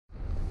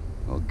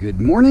Well,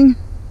 good morning.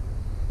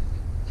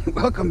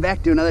 Welcome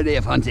back to another day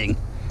of hunting.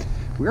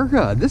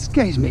 This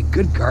guys make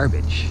good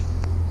garbage.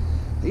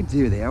 They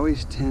do. They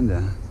always tend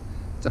to.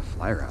 It's a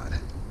fly rod.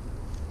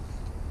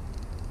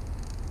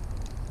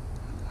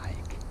 I'll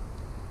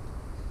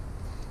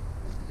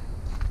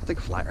take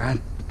a fly rod.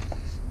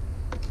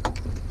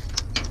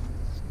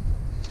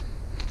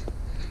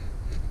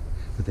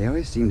 But they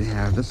always seem to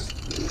have this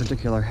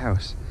particular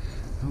house.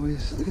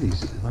 Always look at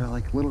these. They're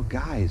like little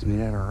guys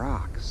made out of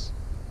rocks.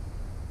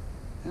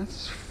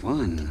 That's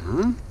fun,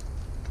 huh?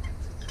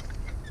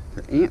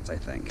 They're ants, I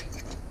think.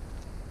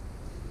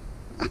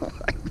 I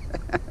like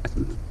that.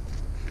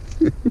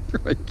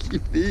 I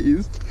keep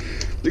these.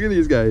 Look at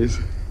these guys.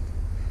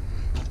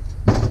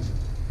 I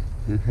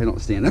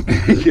don't stand up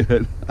very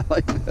good. I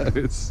like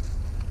those.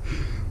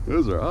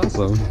 Those are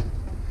awesome.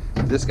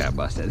 This got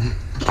busted.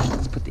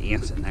 Let's put the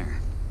ants in there.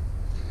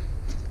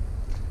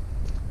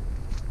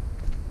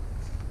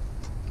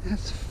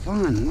 That's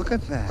fun. Look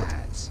at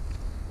that.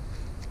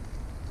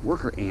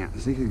 Worker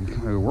ants. They could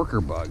become worker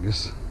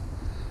bugs.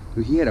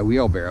 He had a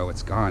wheelbarrow.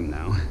 It's gone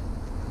now.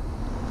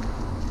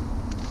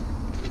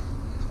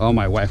 Oh,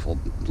 my wife will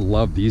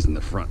love these in the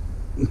front.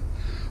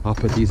 I'll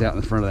put these out in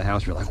the front of the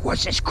house. You're like,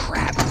 what's this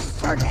crap in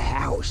front of the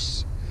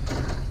house?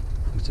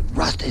 It's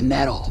rusted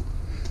metal.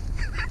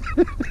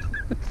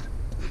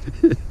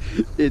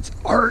 It's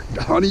art,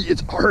 honey.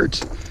 It's art.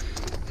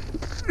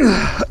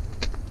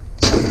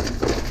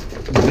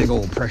 Big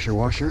old pressure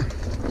washer.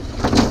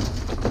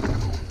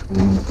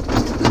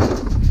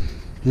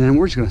 And then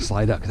we're just gonna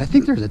slide up because I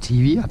think there's a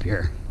TV up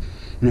here.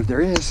 And if there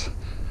is,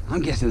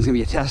 I'm guessing it's gonna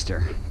be a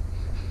tester.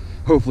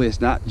 Hopefully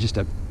it's not just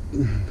a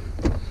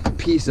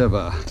piece of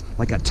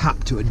like a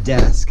top to a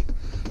desk,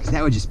 because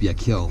that would just be a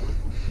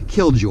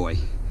killjoy.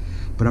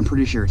 But I'm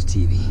pretty sure it's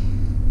TV.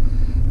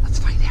 Let's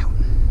find out.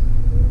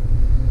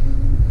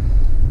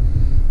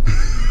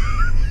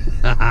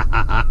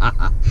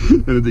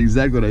 And it's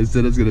exactly what I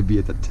said. It's gonna be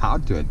at the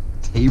top to a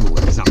table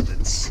or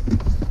something.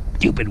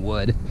 Stupid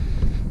wood.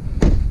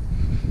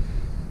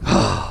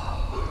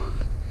 Oh,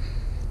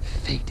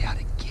 faked out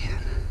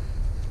again.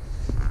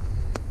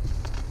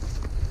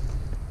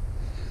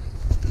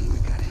 What we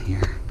got in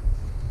here?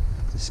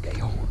 The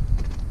scale.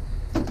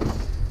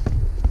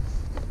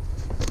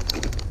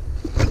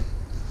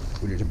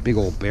 Ooh, there's a big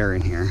old bear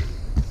in here.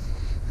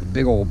 A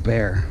big old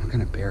bear. What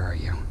kind of bear are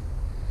you?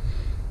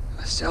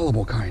 A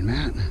sellable kind,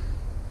 Matt.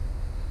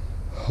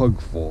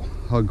 Hugful.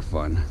 Hug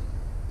fun.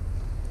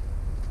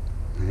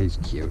 He's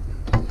cute.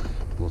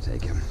 We'll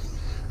take him.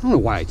 I don't know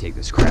why I take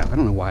this crap. I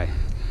don't know why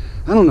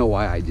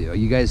I do.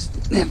 You guys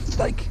have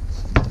like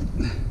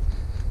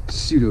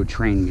pseudo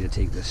trained me to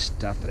take this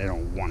stuff that I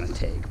don't want to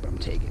take, but I'm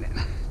taking it.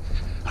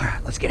 All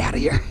right, let's get out of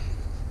here.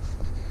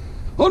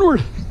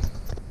 Onward.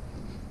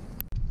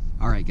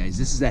 All right, guys,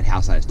 this is that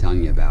house I was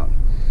telling you about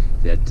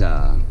that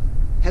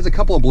has a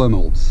couple of blow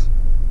molds.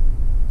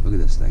 Look at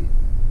this thing.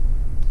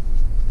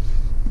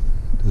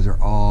 Those are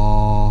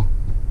all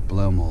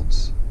blow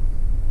molds.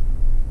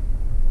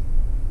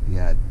 We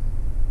got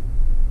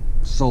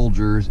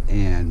soldiers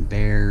and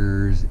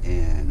bears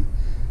and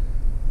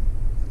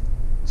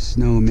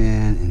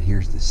snowmen, and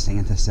here's the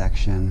Santa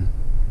section.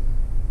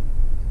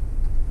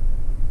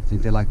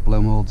 Think they like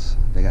blow molds?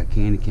 They got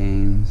candy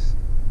canes,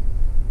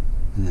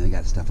 and then they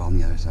got stuff on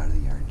the other side of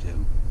the yard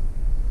too.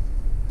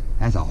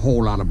 That's a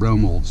whole lot of blow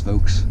molds,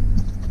 folks.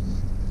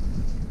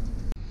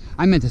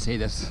 I meant to say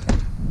this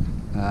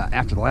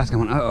after the last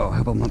one. Uh-oh, I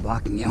hope I'm not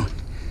blocking you.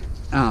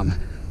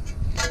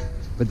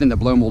 But then the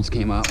blow molds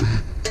came up.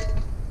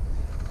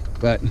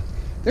 But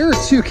there are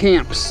two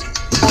camps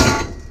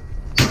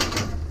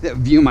that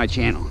view my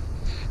channel.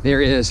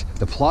 There is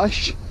the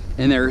plush,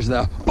 and there's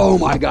the, oh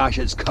my gosh,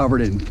 it's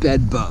covered in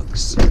bed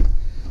bugs.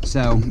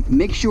 So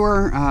make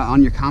sure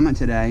on your comment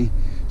today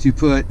to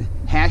put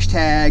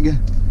hashtag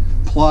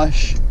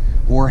plush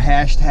or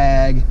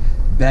hashtag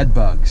bed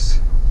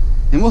bugs.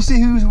 And we'll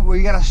see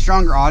we got a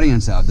stronger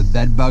audience of, the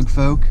bed bug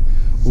folk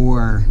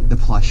or the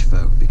plush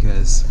folk,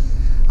 because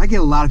I get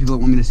a lot of people that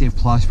want me to say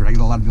plush, but I get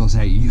a lot of people that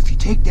say, if you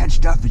take that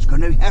stuff, it's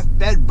gonna have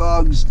bed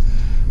bugs.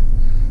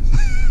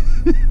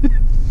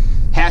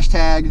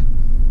 Hashtag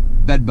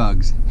bed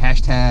bugs.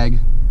 Hashtag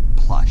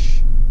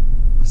plush.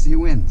 Let's see who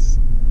wins.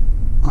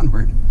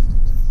 Onward.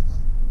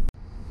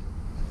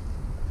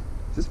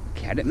 Is this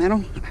cabinet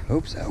metal? I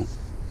hope so.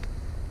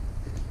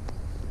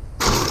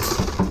 I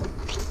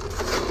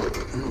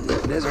don't know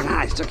if it is or not.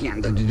 I still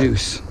can't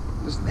deduce.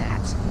 What's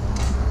that?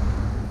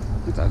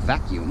 That's a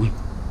vacuum.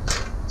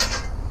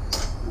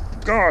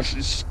 Gosh,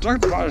 it's stuck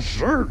to my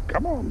shirt.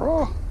 Come on,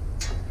 bro.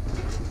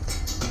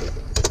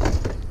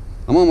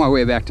 I'm on my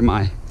way back to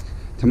my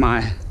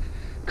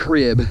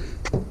crib.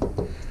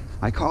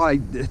 I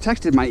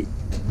texted my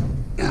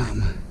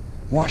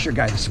washer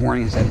guy this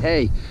morning and said,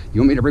 hey,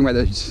 you want me to bring by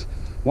those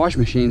wash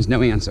machines?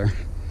 No answer.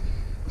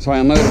 So I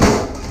unloaded.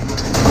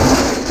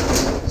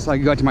 So I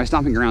could go to my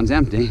stomping grounds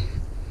empty.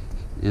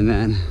 And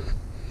then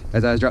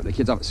as I was dropping the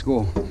kids off at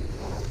school,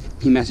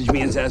 he messaged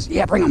me and says,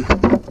 yeah, bring them.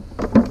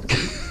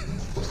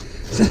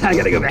 So I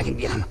gotta go back and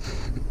get them.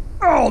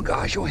 Oh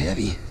gosh, so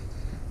heavy.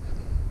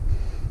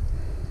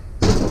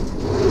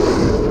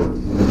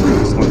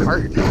 Small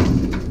cart.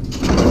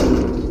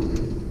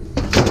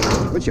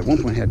 Which at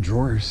one point had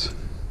drawers.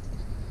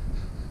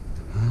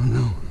 I don't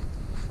know.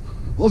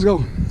 Let's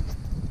go.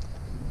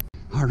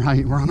 All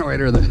right, we're on our way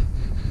to the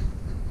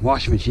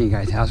washing machine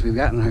guy's house. We've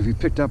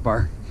picked up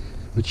our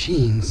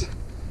machines.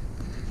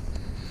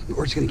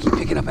 We're just gonna keep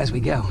picking up as we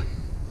go.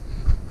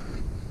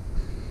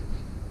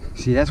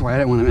 See, that's why I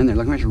didn't want them in there.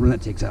 Look how much room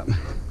that takes up.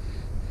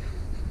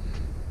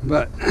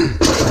 But we're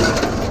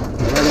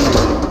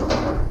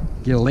gonna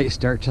get a late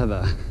start to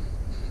the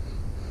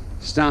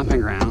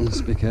stomping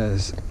grounds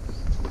because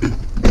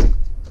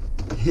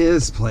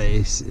his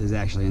place is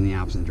actually in the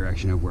opposite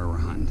direction of where we're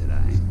hunting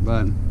today.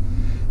 But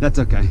that's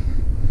okay.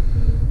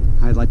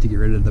 I'd like to get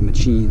rid of the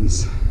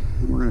machines.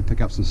 We're gonna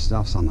pick up some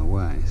stuffs on the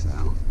way,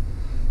 so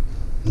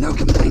no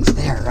complaints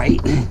there, right?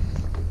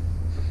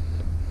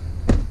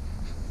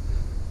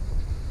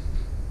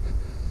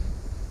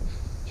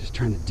 Just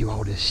trying to do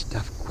all this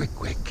stuff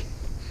quick.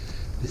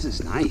 This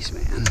is nice,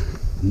 man.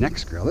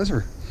 Next grill, those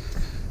are,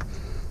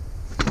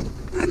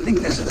 I think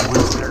those are the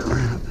ones that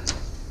are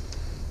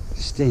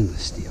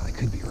stainless steel. I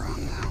could be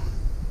wrong though.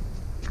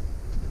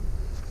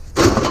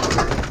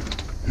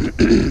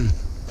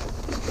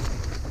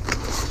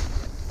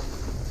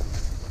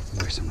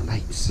 There's some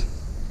lights.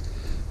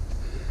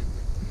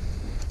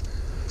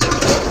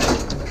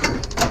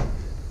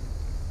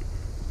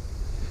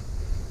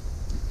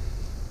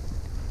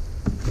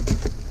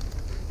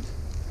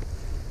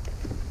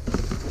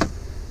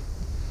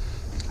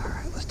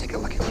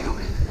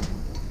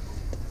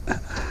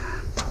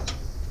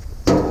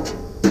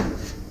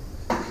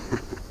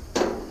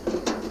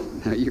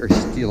 You're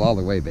steel all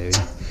the way, baby.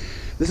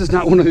 This is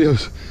not one of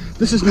those.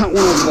 This is not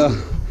one of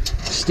the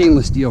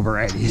stainless steel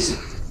varieties.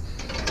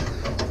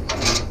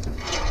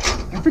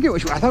 I forget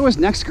which one. I thought it was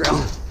Next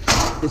Grill.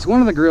 It's one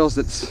of the grills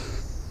that's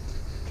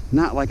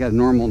not like a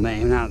normal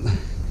name.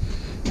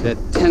 That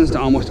tends to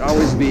almost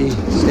always be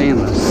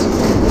stainless.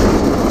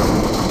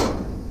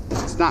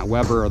 It's not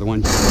Weber or the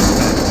one.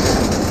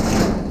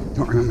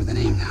 Don't remember the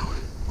name now.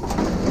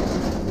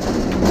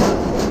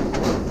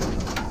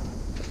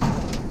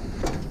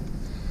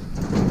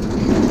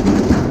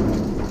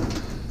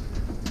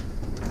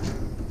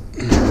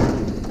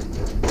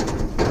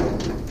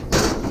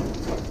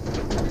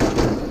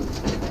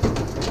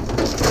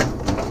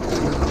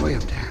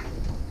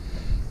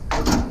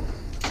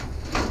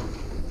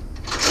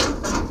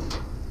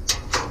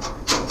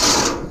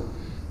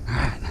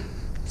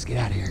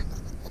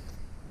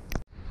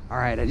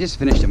 Alright, I just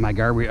finished at my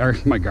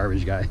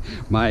garbage guy,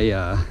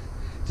 my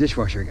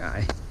dishwasher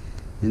guy.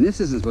 And this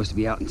isn't supposed to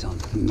be out until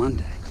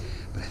Monday.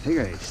 But I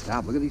figured I'd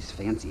stop. Look at these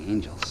fancy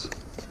angels.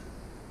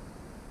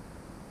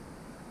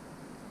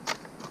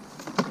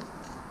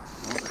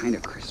 All kind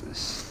of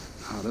Christmas.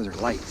 Oh, those are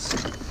lights.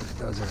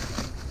 Those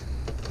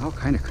are all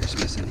kind of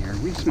Christmas in here.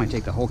 We just might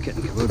take the whole kit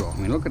and caboodle. I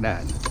mean, look at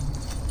that.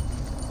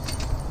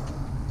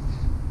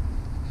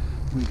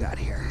 What we got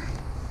here?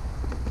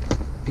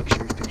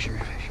 Pictures.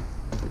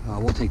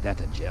 We'll take that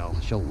to Jill.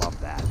 She'll love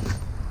that.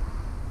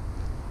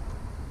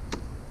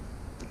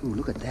 Ooh,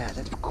 look at that.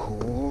 That's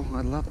cool.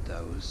 I love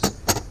those.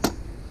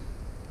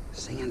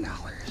 Sand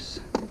dollars.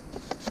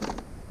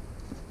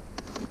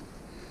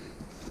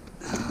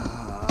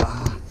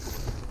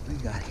 What we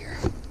got here?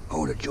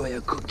 Oh, the joy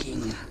of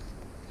cooking.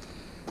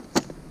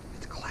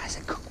 It's a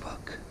classic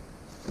cookbook.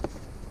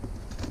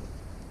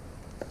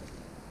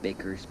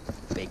 Baker's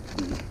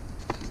Bacon.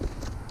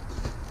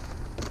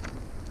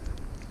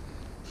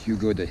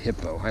 Hugo the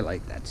Hippo. I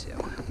like that too.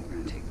 We're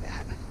gonna take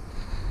that.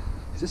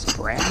 Is this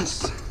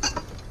brass?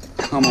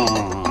 Come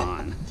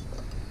on.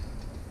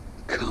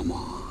 Come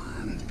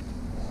on.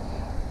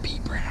 Be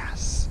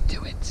brass.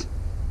 Do it.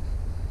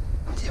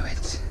 Do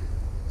it.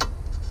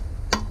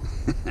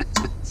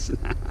 It's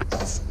not.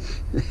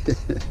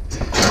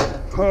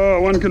 Oh,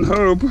 one can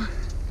hope.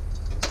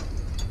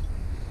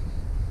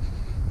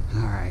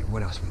 Alright,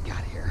 what else we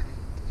got here?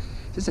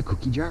 Is this a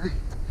cookie jar?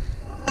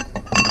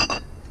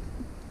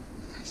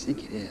 I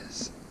think it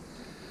is.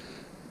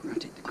 We're gonna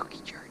take the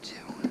cookie jar too.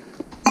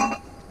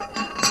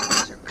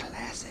 These are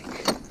classic.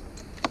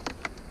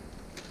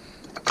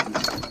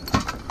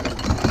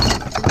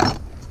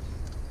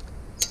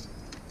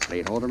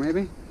 Plate holder,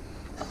 maybe?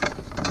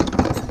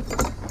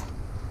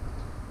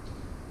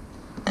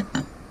 I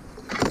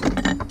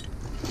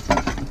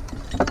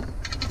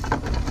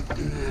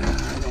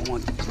don't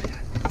want these, man.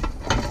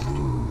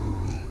 Ooh,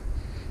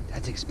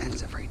 that's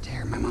expensive right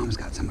there. My mom's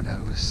got some of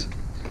those.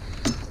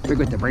 I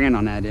forget what the brand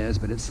on that is,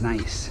 but it's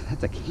nice.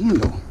 That's a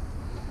candle.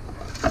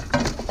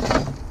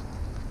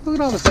 Look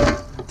at all this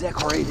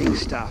decorating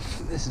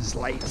stuff. This is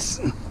lights.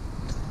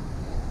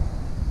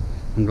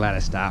 I'm glad I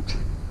stopped.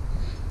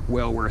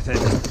 Well worth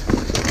it.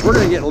 We're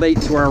gonna get late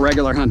to our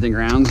regular hunting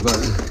grounds, but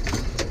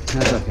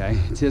that's okay.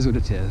 It is what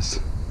it is.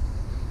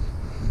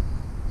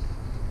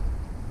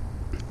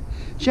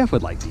 Jeff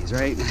would like these,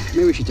 right?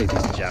 Maybe we should take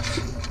these to Jeff.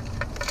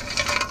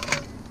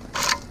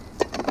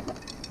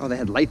 Oh, they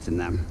had lights in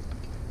them.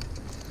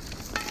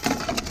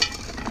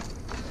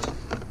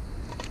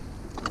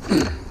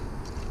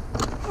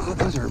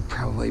 Those are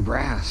probably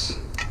brass.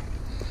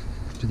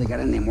 Do they got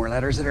any more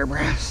letters that are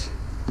brass?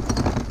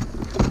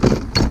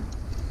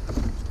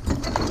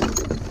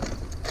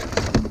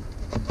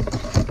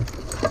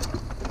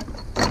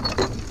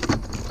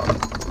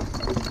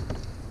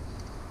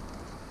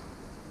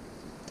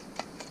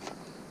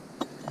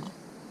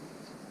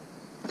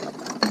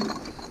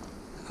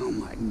 Oh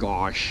my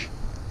gosh.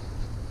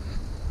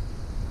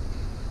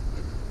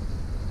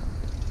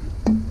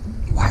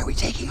 Why are we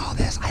taking all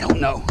this? I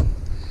don't know.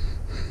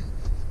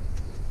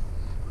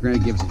 We're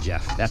gonna give it to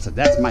Jeff.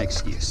 That's my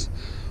excuse.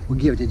 We'll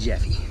give it to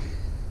Jeffy.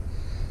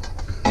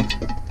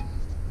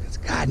 Because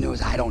God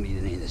knows I don't need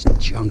any of this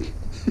junk.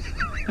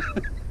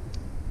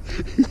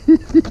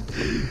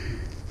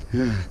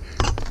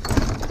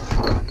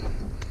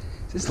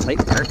 Is this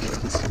light dark?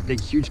 This big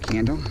huge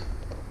candle?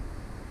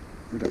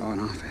 Where'd it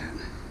on off at?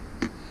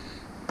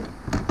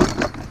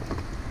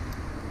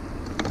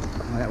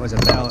 Oh, that was a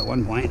bell at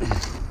one point.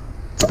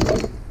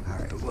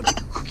 Alright, we'll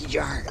take a cookie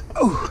jar.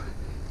 Oh!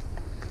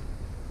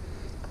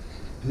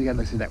 We gotta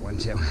look through that one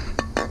too.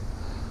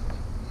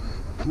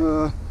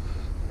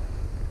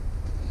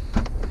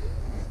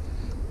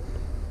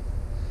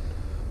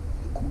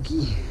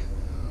 Cookie.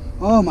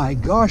 Oh my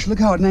gosh, look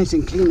how nice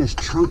and clean this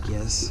trunk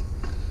is.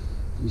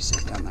 You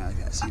sit down there like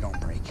that so you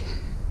don't break.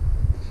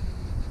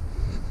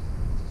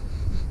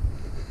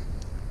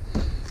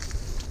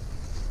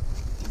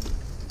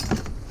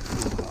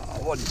 Oh,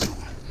 what is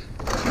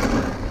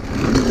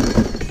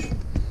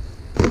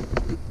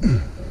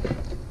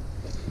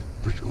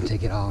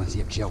take it all and see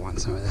if Jill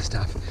wants some of this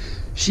stuff.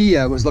 She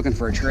was looking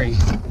for a tree,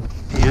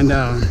 and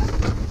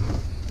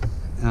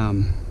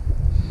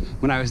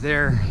when I was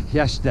there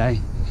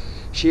yesterday,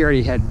 she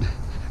already had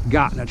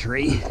gotten a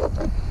tree,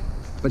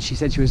 but she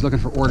said she was looking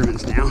for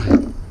ornaments now.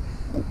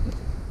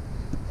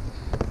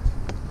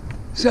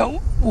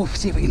 So we'll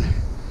see if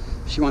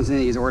she wants any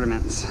of these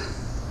ornaments.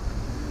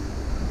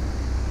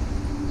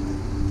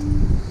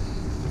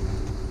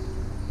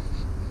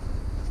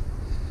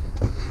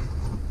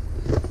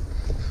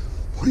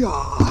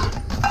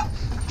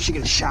 She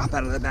can shop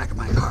out of the back of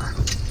my car.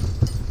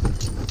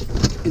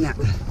 And that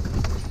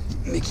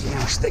Mickey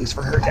Mouse thing's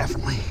for her,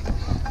 definitely.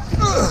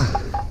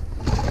 Ugh.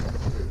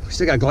 We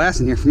still got glass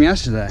in here from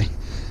yesterday.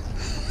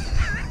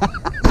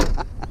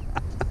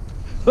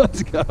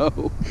 Let's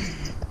go.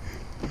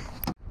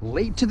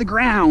 Late to the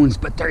grounds,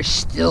 but there's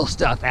still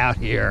stuff out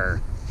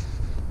here.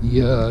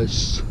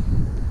 Yes.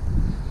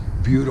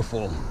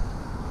 Beautiful.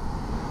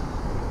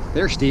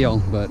 They're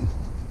steel, but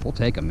we'll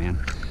take them,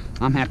 man.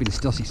 I'm happy to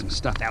still see some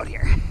stuff out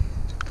here.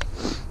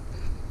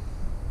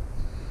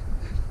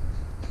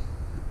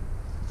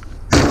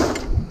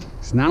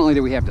 So not only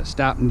do we have to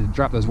stop and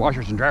drop those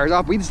washers and dryers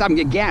off, we had to stop and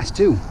get gas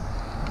too.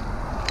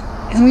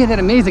 And we had that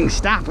amazing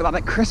stop with all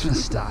that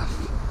Christmas stuff.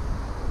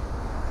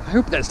 I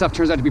hope that stuff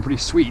turns out to be pretty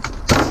sweet.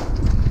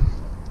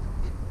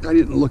 I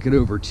didn't look it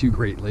over too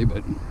greatly,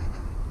 but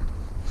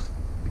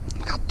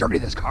look how dirty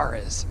this car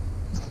is.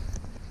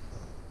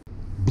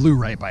 Blew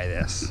right by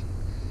this.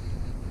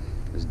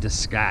 It was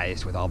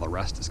disguised with all the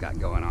rust it's got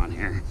going on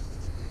here.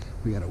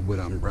 We got a wood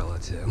umbrella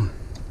too.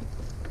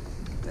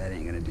 That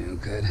ain't gonna do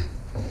good.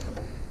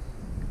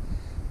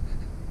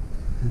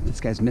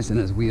 This guy's missing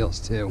his wheels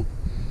too.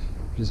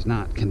 Just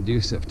not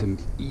conducive to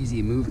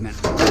easy movement.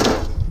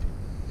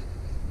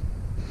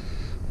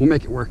 We'll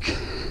make it work.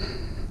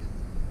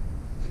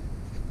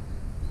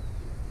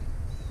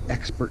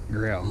 Expert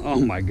grill. Oh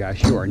my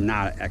gosh, you are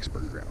not an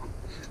expert grill.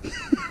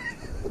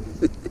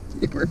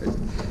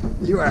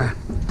 You are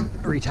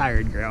a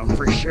retired grill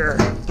for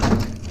sure.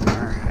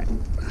 Alright.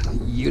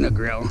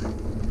 Unigrill.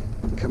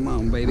 Come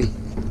on, baby.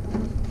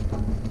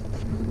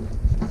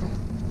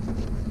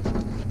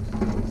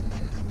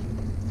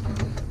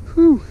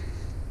 Whew.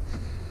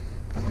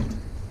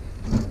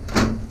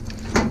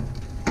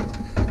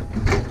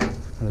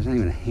 Oh, there's not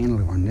even a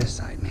handle on this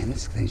side, man.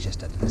 This thing's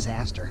just a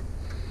disaster.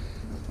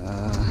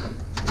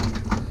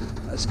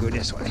 Let's go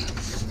this way.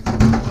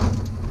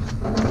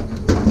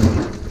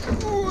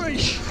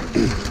 Whoosh.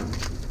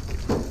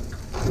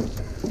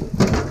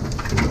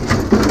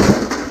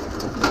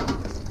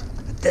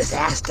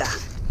 Disaster.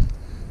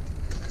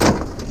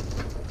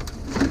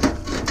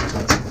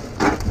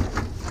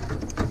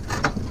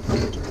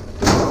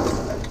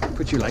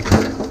 Put you like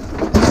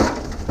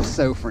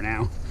so for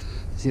now,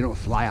 so you don't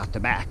fly out the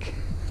back.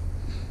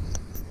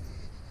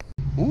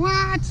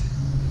 What?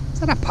 Is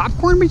that a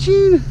popcorn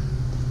machine?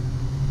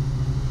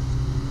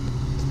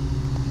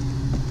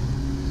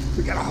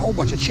 We got a whole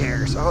bunch of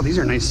chairs. Oh, these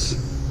are nice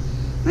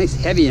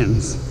heavy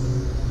ones.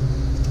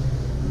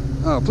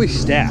 Oh, please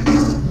stack.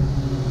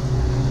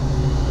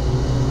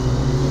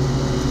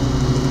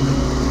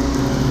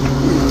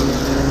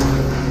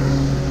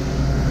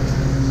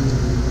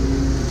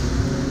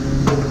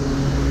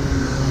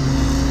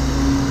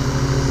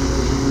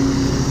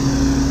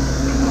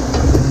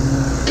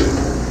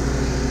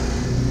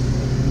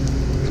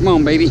 Come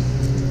on, baby.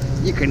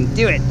 You can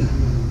do it.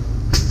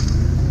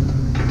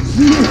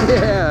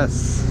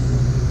 Yes.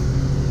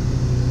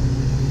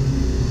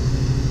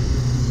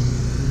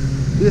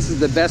 This is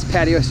the best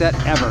patio set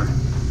ever.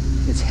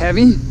 It's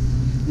heavy,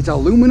 it's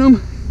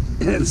aluminum,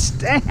 and it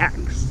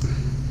stacks.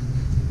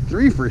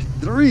 3 for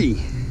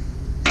 3.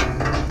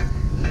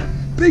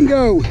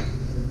 Bingo!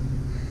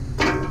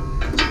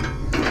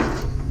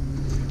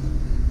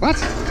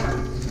 What?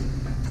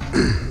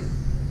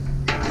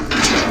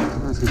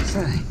 I was gonna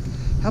say,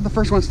 how'd the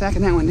first one stack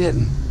and that one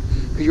didn't?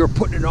 Because you were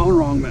putting it on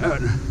wrong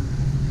mode.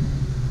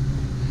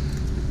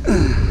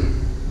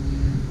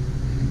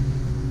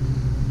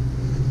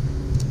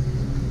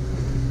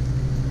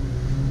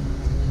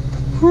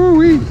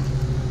 Whoo-wee!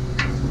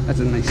 That's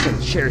a nice set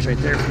of chairs right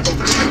there.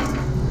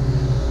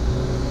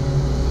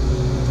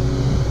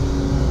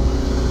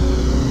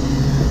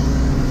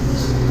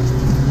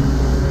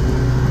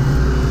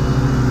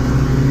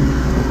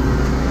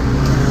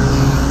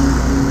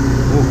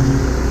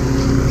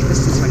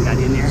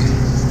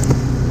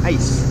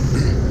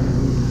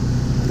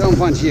 Don't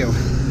punch you.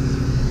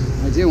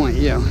 I do want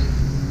you.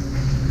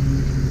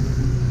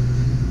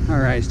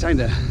 Alright, it's time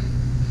to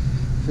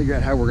figure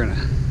out how we're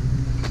gonna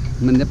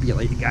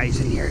manipulate you guys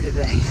in here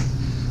today.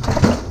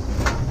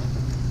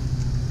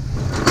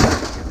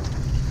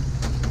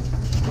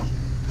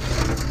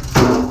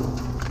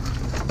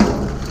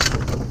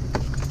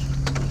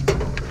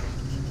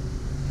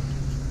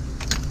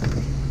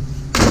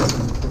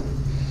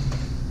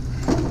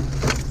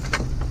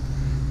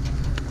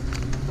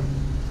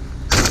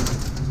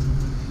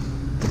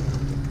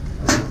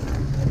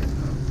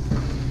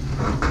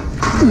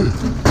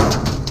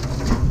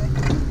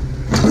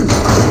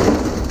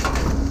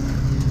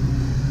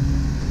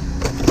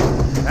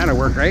 That'll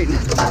work, right?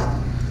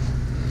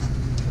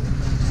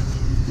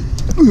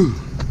 Ooh.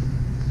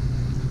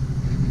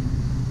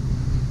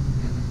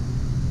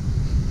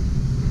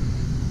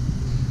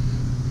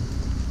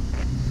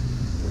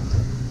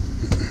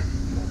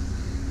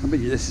 I bet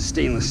you this is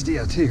stainless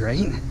steel too,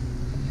 right?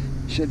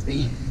 Should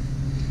be.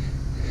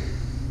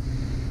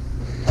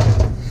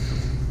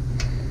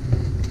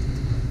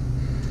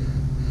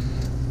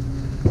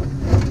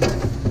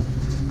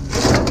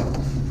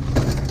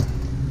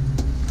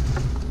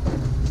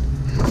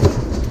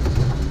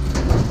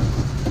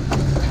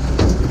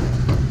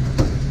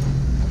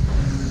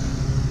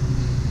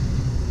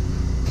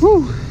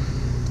 Whew.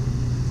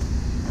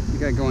 We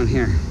got going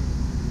here.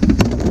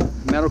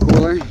 Metal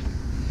cooler,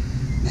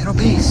 metal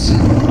base.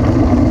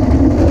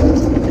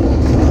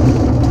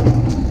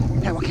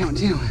 That will count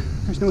too.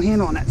 There's no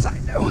handle on that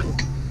side though.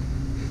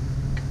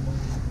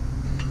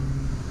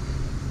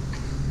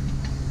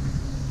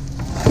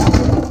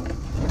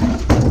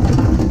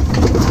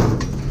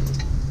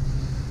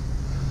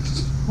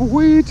 Oh,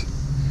 wait.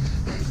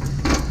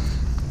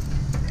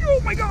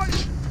 Oh my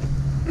gosh.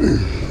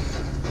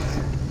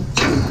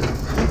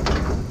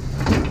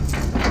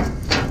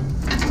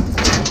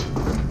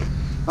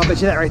 I'll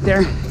bet you that right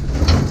there. It's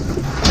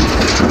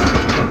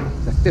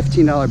a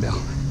 $15 bill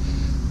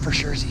for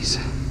surezies.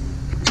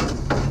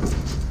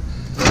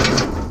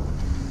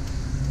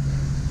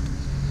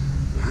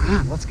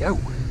 Alright, let's go.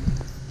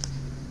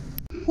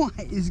 What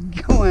is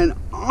going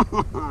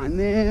on,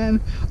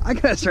 man? I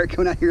gotta start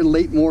coming out here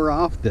late more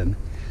often.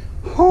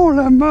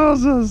 Holy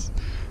Moses!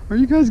 Are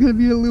you guys gonna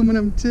be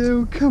aluminum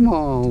too? Come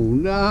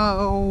on,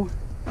 no.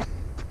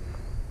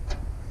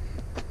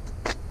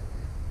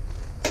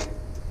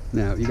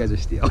 No, you guys are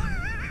steel.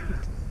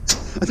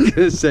 I was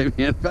gonna say,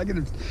 man, if I get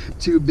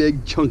 2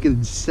 big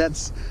chunking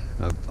sets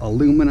of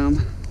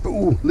aluminum.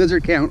 Ooh,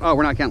 lizard count. Oh,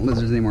 we're not counting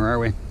lizards anymore, are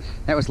we?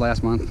 That was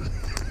last month.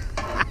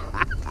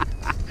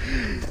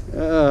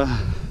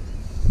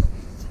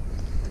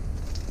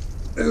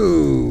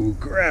 Ooh,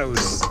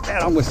 gross.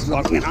 That almost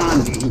went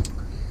on me.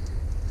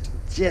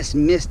 Just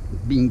missed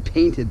being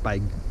painted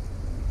by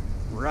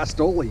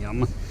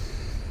Rust-Oleum.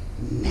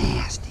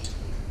 Nasty.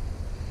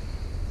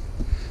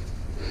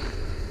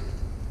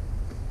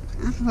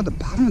 I don't know, the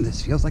bottom of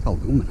this feels like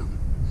aluminum.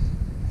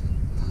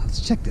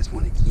 Let's check this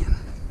one again.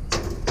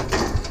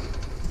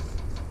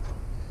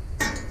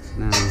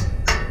 No.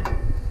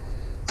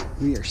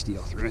 We are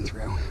steel through and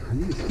through.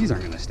 These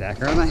aren't going to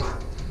stack, are they?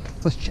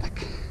 Let's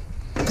check.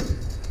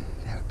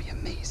 That would be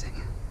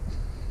amazing.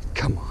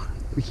 Come on.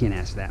 We can't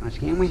ask that much,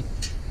 can we?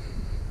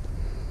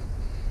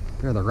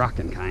 They're the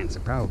rocking kind, so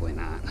probably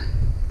not.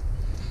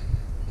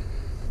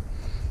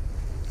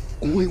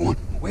 Only one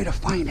way to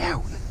find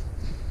out.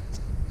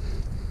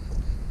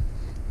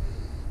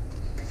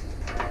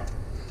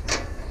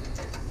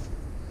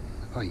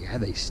 Oh yeah,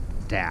 they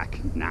stack,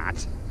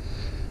 not.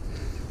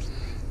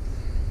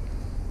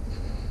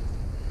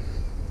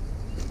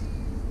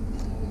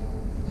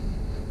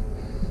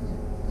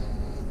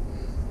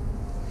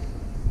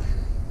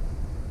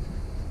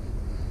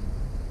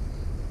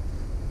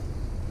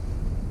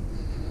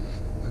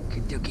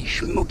 Okie dokie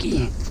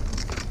schmooky.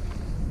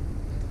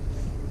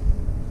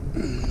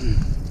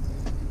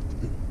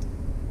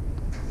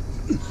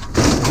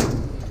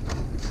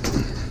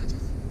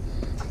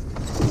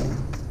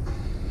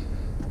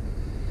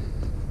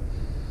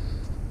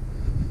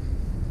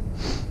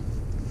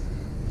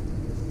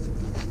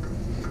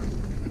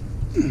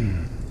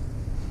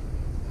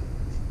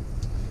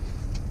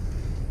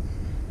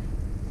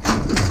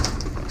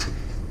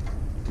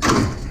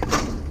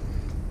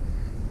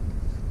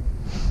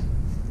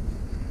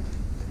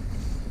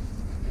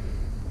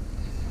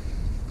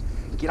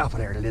 off of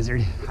there,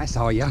 lizard. I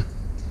saw ya.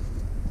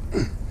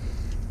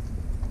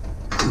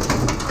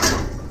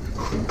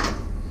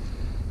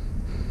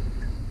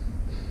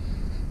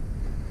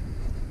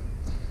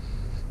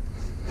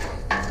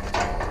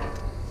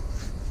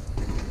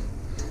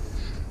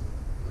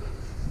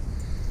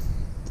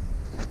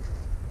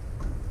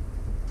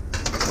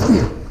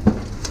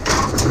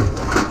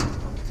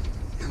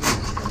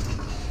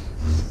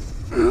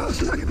 Oh,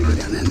 it's not gonna go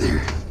down in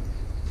there.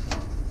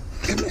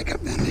 Come back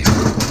up down there.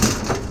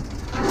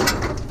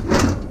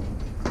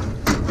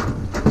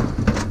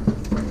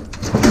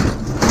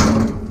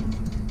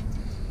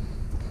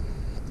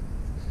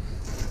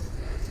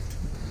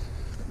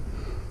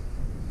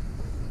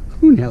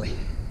 Ooh, Nelly.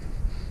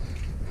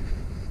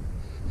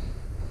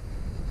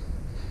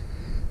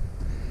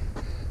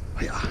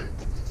 Oh, yeah.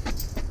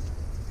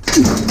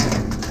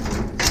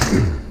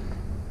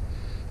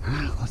 All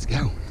right, let's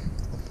go.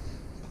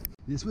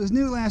 This was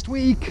new last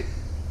week.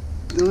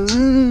 Done.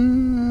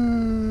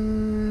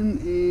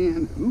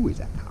 And, ooh, is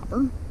that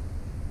copper?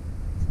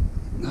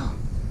 Oh,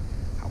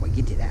 how do we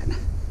get to that?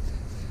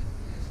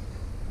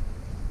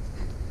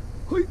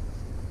 Hey,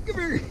 come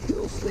here,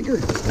 little stinker.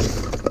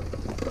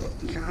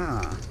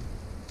 Ah,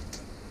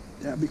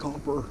 that'd be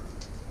copper.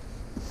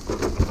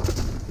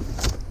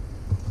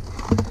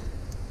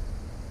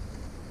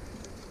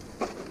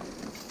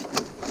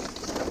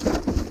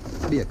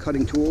 Be a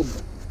cutting tool.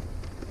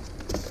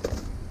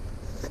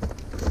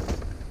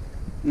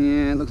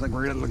 Yeah, it looks like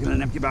we're looking at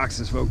empty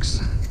boxes,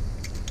 folks. I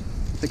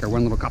think our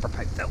one little copper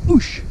pipe fell.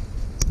 Whoosh! Ooh,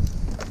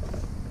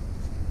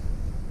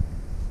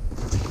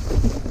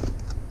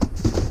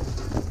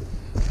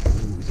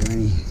 is there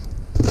any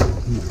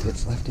more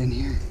bits left in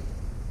here?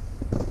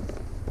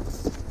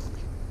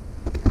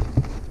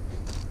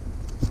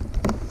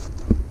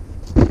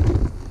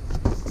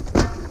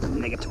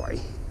 Negatory.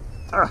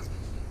 Ah!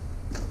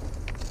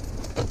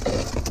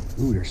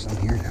 Ooh, there's some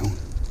here though.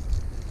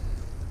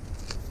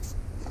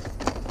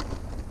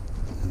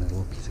 Another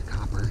little piece of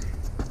copper.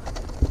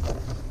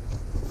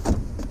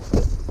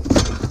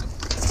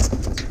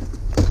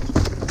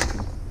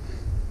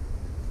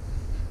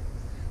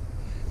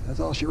 That's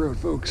all she wrote,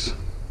 folks.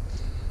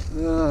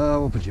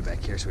 We'll put you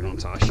back here so we don't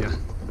toss you.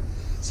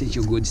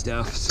 Essential good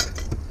stuffs.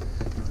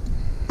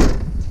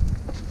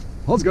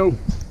 Let's go.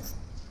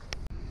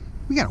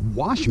 We got a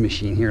washing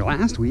machine here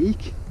last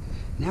week.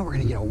 Now we're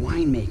gonna get a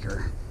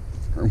winemaker.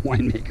 Or a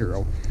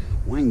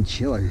wine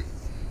chiller.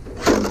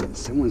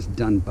 Someone's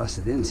done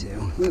busted into.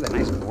 Look at that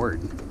nice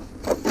board.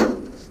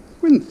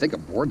 Wouldn't think a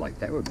board like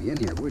that would be in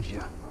here, would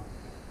you?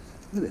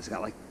 Look at this,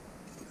 got like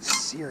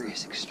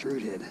serious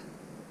extruded.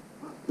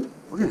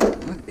 We're gonna,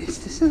 what, is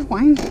this a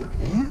wine?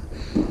 Yeah,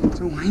 it's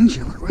a wine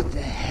chiller. What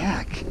the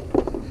heck?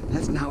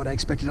 That's not what I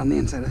expected on the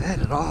inside of that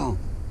at all.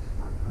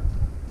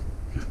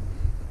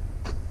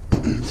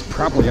 It's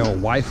probably a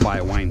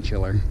Wi-Fi wine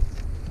chiller.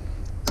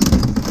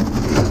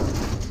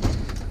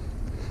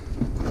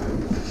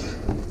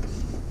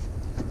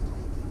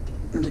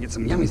 To get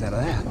some yummies out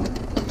of that.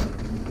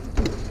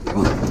 Come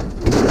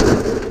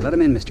on. Let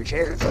him in, Mr.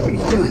 Chair. What are you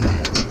doing?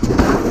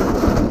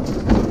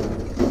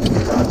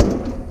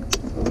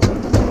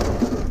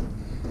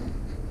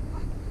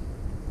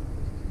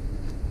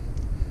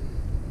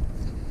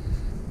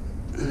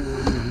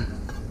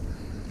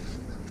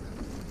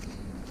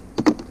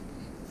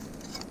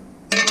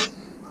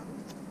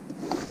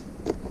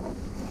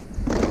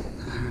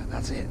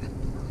 That's it.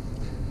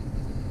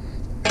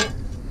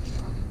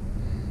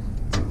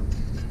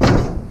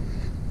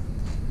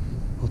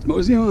 Let's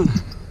mosey on.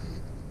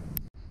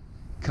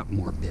 Couple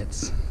more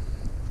bits.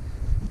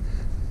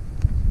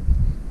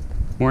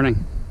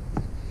 Morning.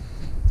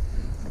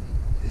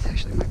 This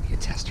actually might be a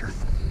tester.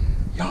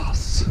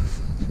 Yas.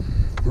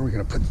 Where are we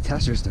gonna put the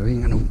testers though? We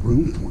ain't got no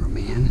room for them,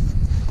 man.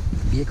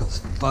 The vehicle's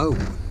faux.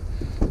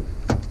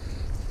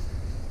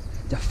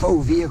 The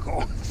faux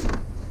vehicle.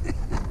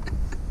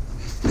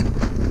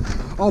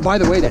 Oh, by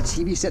the way, that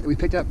TV set that we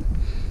picked up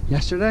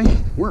yesterday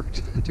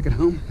worked. I took it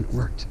home and it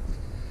worked.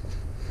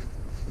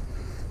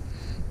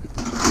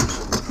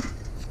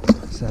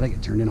 So that I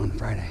get turned in on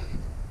Friday.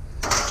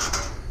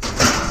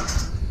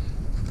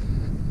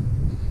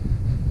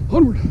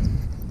 Onward.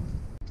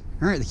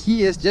 All right, the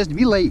key is just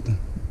be late.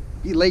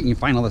 Be late and you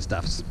find all the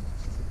stuffs.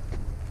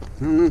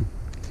 I don't know.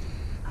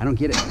 I don't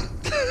get it.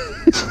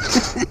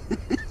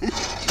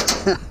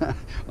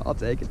 I'll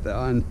take it though.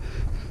 I'm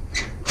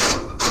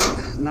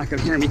not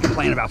gonna hear me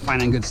complain about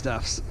finding good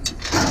stuffs.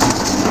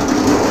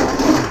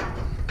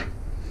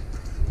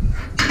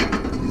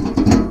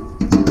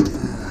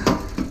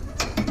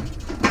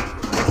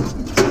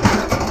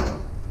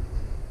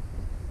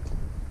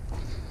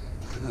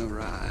 All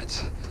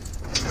right.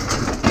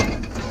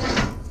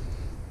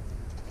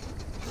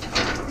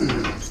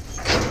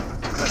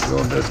 Let go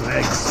of those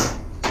legs.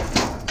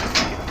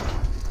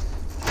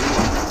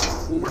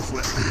 One more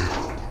flip.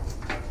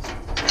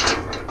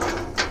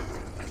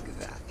 Like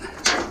that.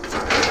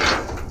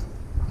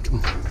 Come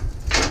on.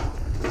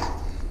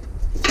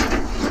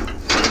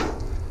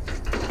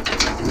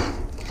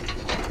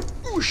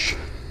 Whoosh.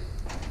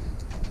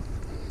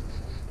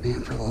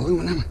 Man, for the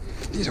aluminum.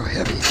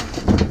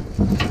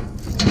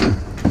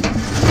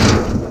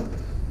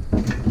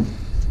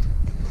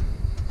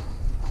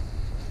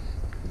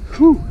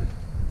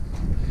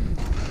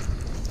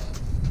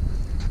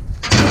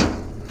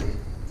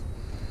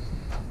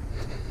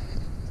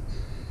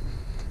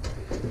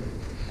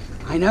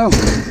 know.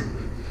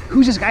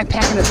 Who's this guy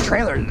packing his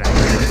trailer today?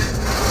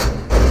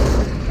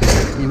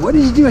 And what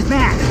did he do with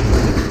that?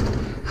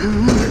 I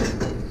don't know.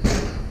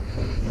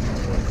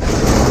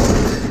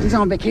 He's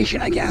on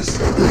vacation, I guess.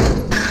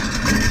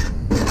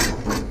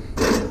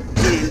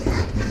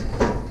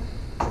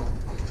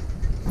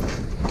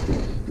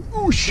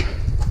 Oosh.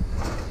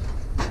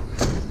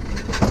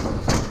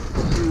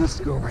 Let's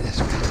go over this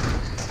way.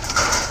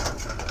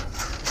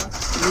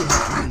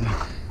 I'm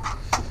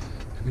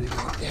gonna go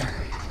up there.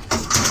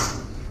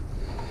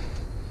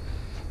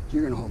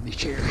 You're gonna hold these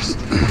chairs.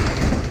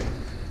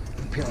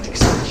 Appear like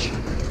such.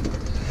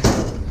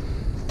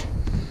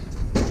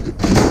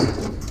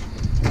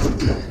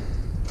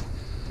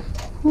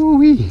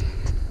 Woo-wee.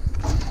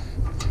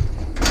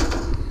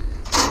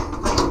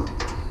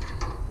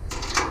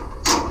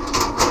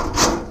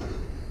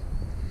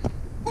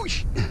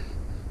 Oosh.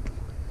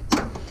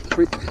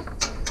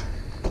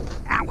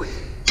 Ow.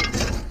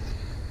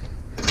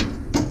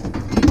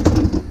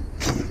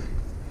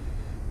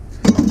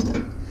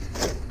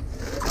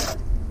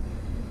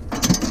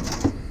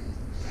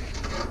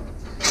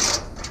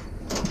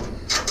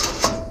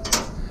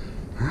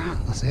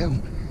 Let's go.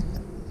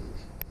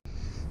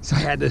 So I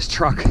had this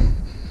truck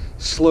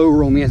slow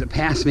roll me as it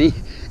passed me.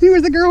 He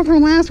was the girl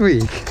from last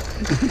week.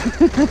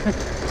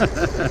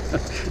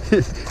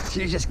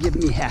 She was just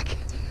giving me heck.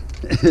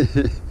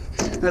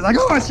 I was like,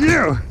 oh, it's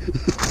you.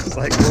 It's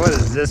like, what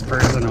does this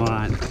person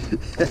want?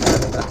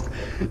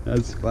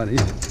 That's funny.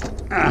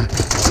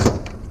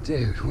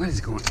 Dude, what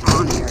is going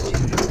on here,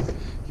 dude?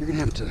 You're gonna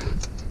have to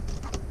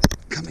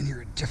come in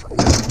here a different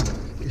way.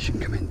 You should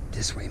come in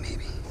this way,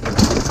 maybe.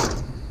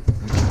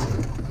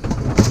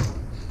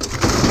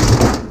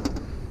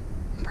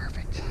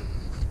 Perfect.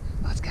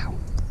 Let's go.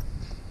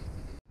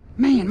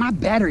 Man, my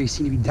batteries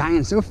seem to be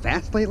dying so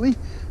fast lately.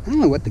 I don't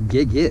know what the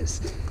gig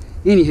is.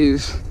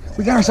 Anywho's,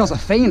 we got ourselves a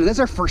fan. That's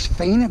our first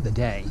fan of the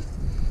day.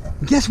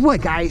 Guess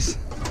what, guys?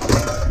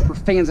 We're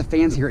fans of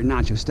fans here at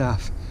Nacho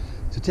Stuff.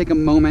 So take a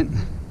moment,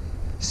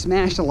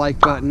 smash the like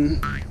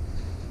button,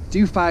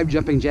 do 5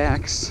 jumping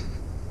jacks,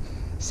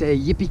 say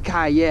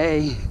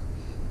yippee-ki-yay,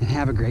 and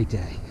have a great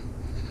day.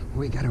 What do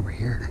we got over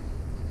here?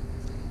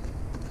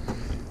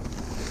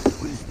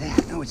 What is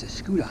that? Oh, it's a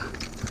scooter.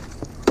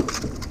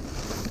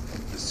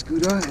 A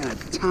scooter and a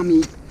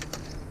Tommy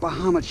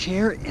Bahama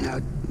chair and a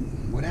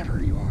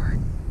whatever you are.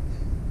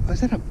 Oh,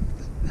 is that a...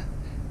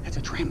 That's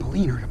a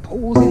trampoline or a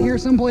pole's in here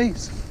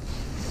someplace?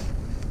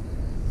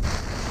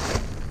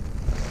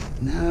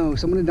 No,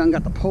 someone had done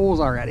got the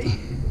poles already.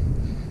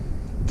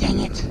 Dang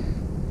it.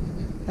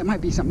 That might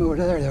be something over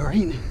there though,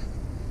 right?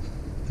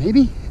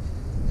 Maybe?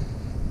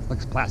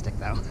 Looks plastic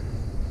though.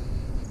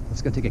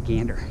 Let's go take a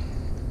gander.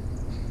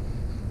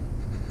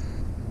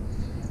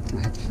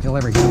 I have to fill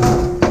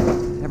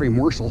every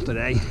morsel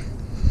today.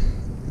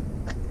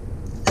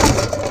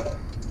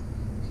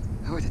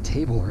 Oh, it's a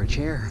table or a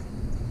chair.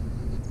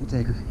 We'll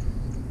take her.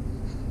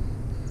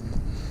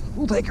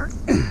 We'll take her.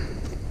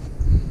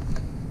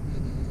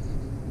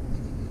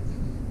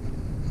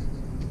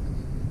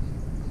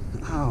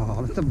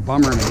 Oh, that's a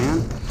bummer, man.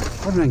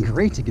 Would have been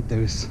great to get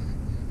those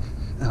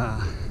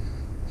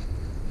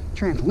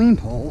trampoline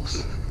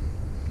poles.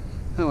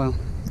 Oh well.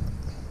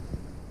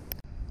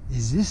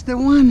 Is this the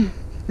one?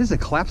 This is a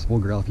collapsible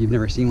grill if you've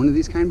never seen one of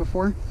these kind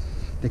before.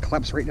 They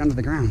collapse right down to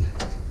the ground.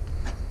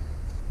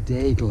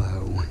 Day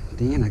glow.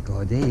 Dana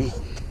glow. Day.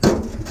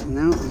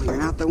 No, you're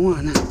not the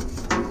one.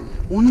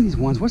 One of these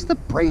ones. What's the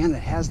brand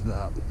that has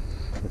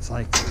it's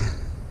like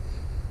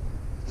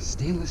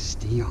stainless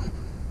steel?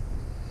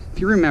 If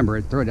you remember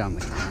it, throw it down in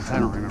the comments. I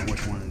don't remember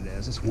which one it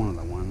is. It's one of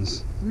the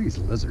ones. Look at these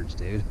lizards,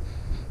 dude.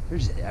 They're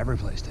just every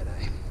place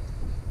today.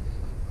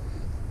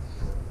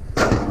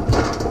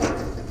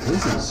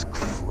 This is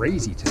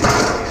crazy today.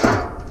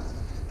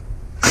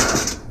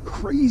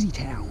 Crazy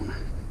town.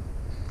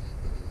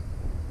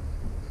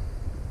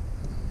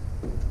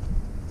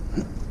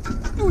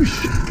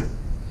 Oosh.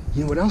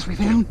 You know what else we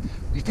found?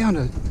 We found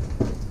a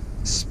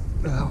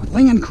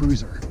Land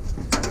Cruiser.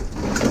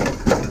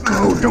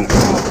 Oh, don't.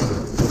 Oh.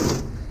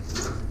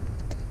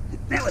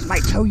 That was my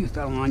toe you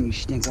fell on, you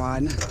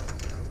stinkwad.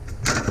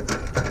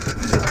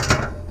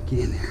 Get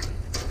in there.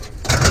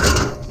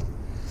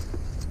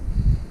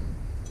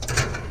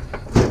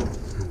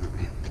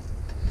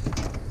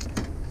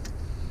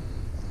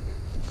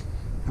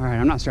 Alright,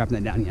 I'm not strapping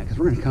that down yet because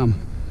we're going to come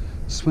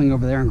swing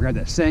over there and grab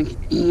that sink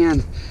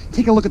and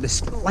take a look at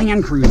this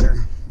Land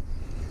Cruiser.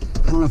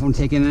 I don't know if I'm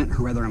taking it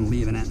or whether I'm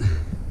leaving it.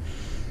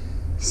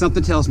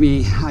 Something tells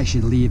me I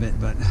should leave it,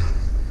 but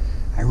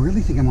I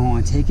really think I'm going to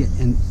want to take it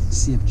and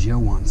see if Joe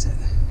wants it.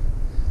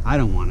 I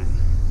don't want it.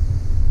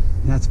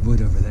 That's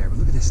wood over there, but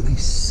look at this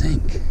nice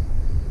sink.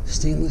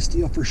 Stainless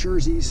steel for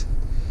surezies.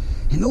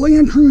 And the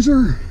Land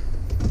Cruiser.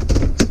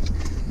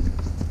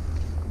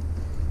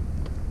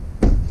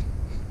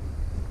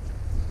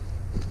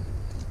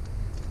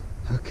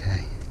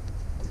 Okay.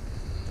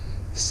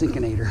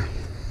 Sinkinator.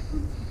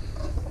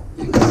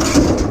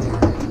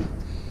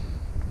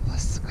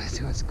 Let's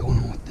see what's going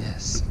on with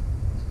this.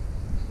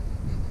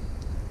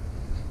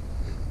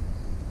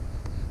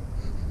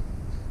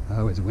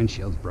 Oh, his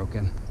windshield's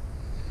broken.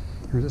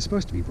 Or is it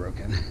supposed to be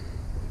broken?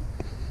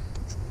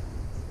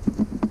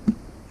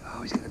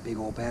 Oh, he's got a big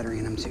old battery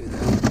in him too,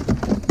 though.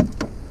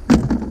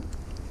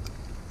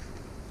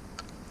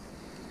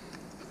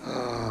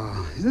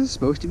 Oh, is this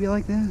supposed to be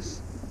like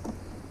this?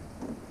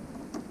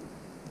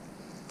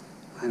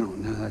 I don't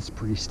know. That's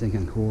pretty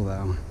stinking cool,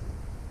 though.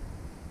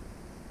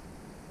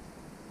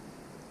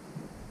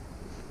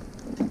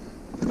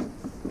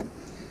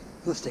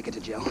 Let's take it to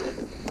Jill.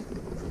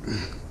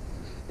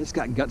 It's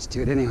got guts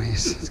to it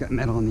anyways. It's got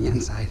metal on the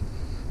inside.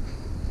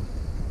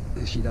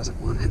 If she doesn't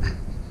want it.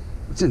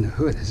 What's in the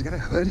hood? Has it got a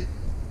hood?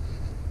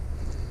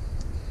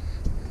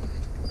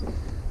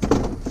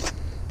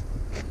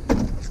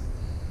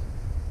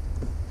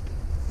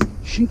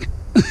 Shink.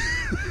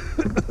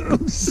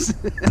 Oops.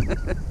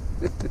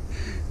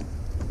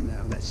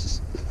 No, that's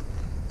just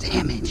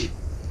damage.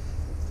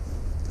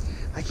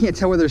 I can't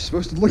tell whether it's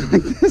supposed to look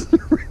like this or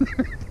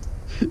whether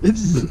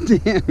it's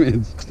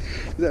damaged.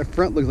 That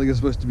front looks like it's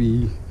supposed to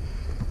be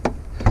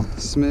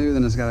smooth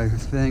and it's got a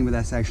thing, but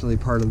that's actually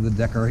part of the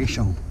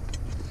decoration.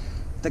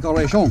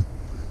 Decoration.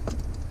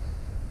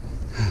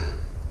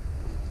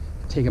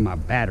 Taking my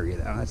battery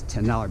though. That's a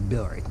 $10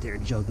 bill right there.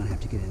 Jill's gonna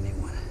have to get a new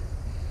one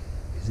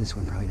because this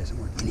one probably doesn't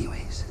work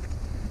anyways.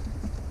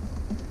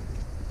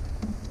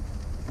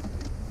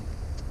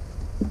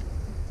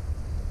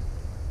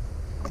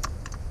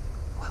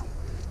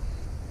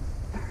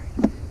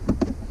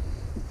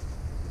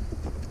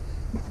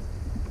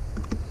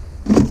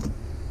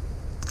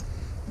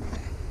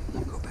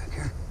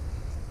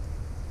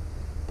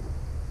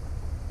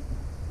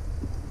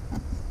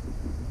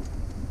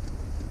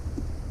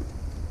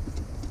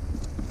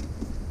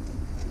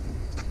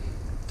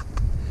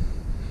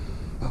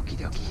 Okie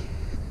dokie.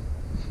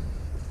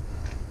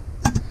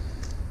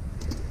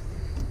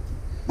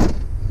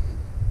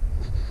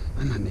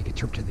 I might make a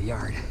trip to the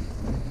yard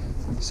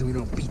so we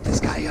don't beat this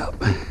guy up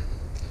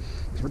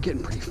because we're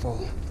getting pretty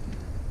full.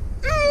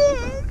 I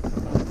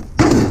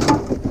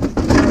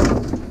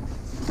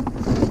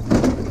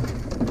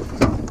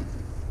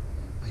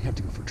have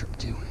to go for a trip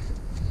too.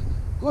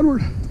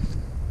 Onward.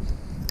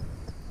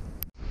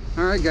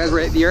 All right, guys, we're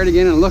at the yard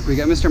again, and look, we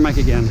got Mr. Mike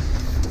again.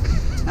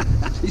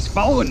 He's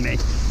following me.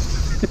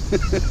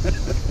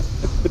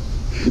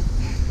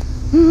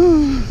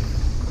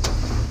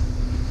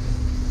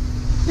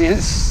 Man,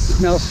 it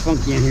smells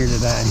funky in here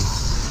today.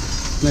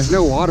 There's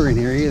no water in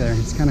here either.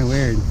 It's kind of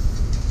weird.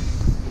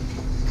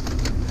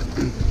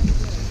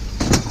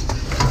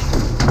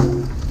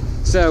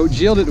 So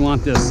Jill didn't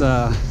want this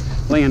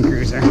Land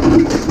Cruiser, so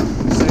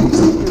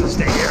he's gonna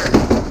stay here.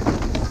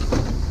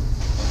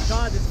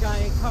 God, this guy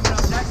ain't coming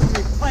up next to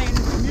me playing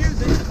his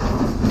music. I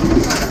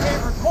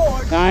can't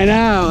record. I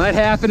know, that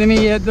happened to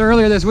me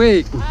earlier this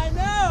week. I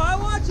know, I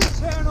watch your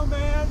channel,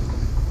 man.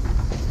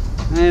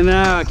 I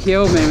know, it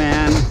killed me,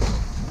 man.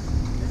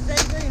 The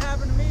same thing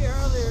happened to me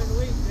earlier in the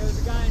week. There was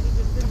a guy and he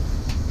just didn't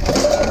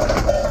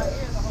right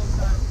here the whole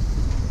time.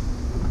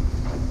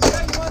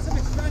 Yeah, you want some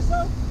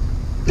espresso?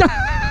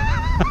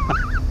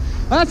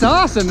 That's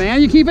awesome,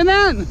 man. You keeping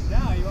that? No,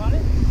 you want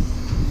it?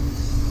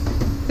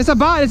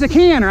 It's a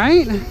can,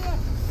 right? Yeah.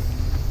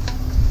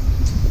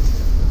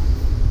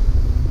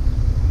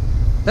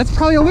 That's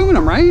probably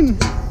aluminum, right?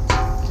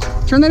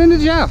 Turn that into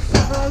Jeff.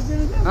 That's what I was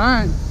gonna do. All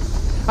right.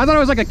 I thought it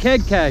was like a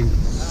keg. Oh, no.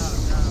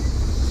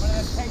 One of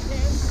those tank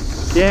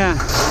cans? Yeah.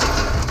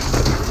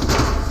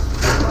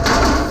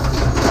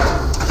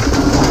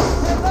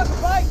 Hey, look, a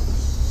bike.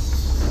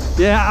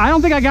 Yeah, I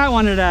don't think I got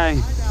one today. I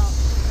know.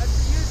 That's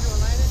the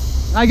usual,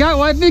 ain't it? I got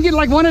one, I think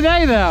like one a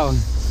day though.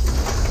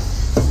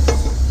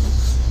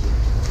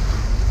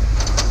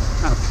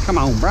 Oh, come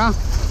on, bro.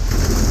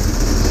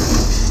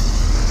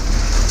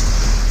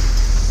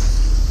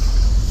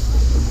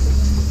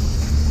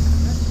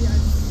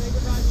 Say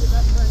goodbye to your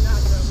best friend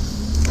Nacho.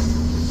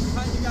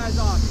 Cut you guys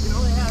off. You can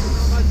only have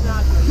so much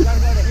Nacho. You gotta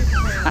go to his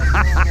channel.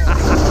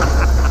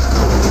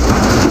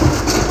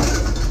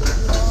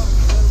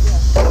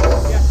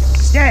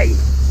 Stay.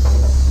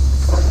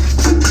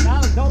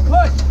 Now, don't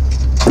push.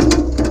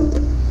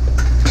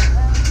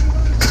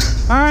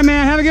 All right,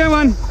 man. Have a good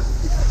one.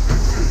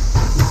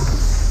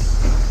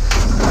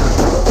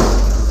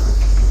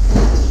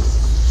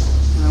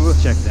 We'll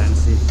check that and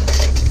see.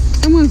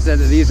 Someone said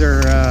that these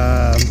are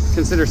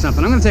consider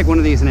something. I'm going to take one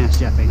of these and ask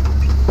Jeffy.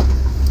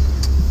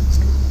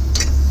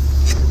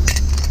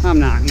 I'm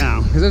not,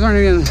 no, because those aren't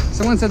even.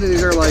 Someone said that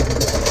these are like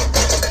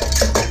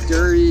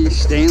dirty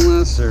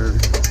stainless or.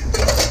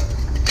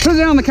 Put it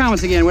down in the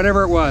comments again,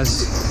 whatever it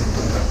was.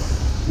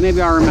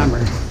 Maybe I'll remember.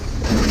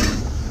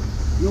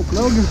 No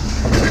plug.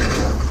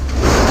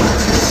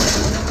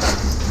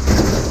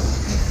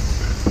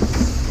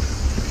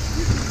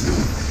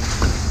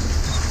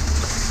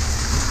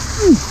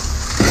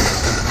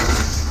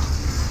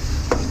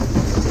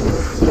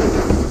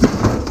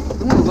 I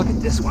want to look at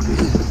this one.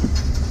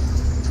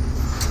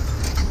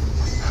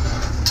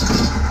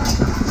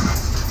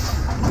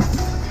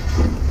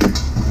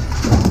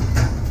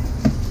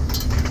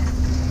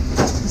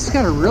 It's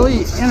got a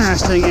really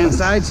interesting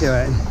inside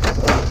to it.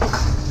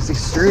 It's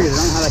screwed. I don't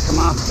know how they come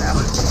off though.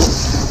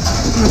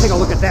 I'm gonna take a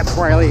look at that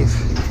before I leave.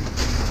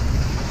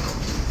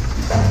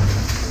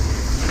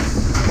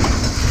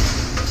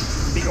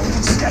 Big old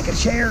stack of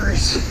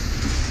chairs.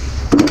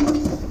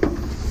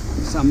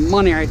 Some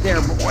money right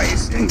there,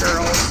 boys and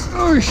girls.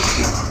 Oosh.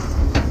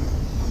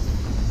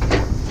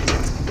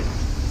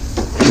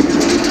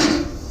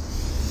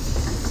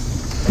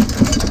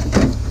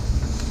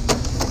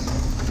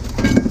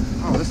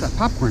 Oh, this is a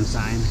popcorn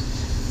sign.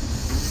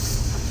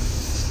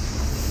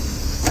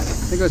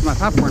 There goes my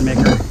popcorn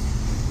maker.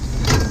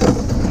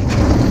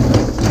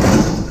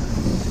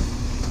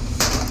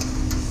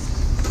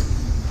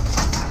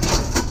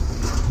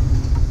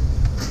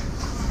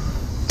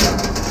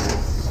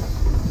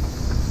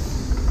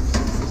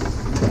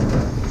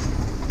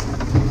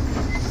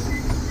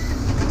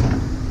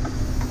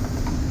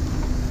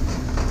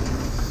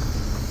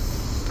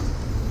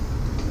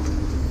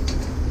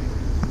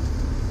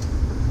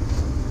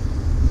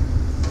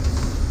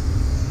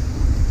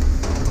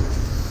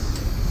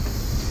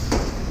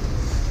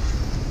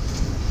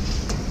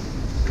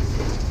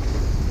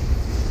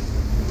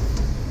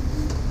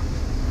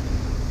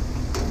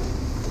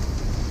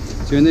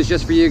 Doing this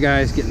just for you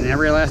guys, getting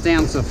every last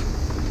ounce of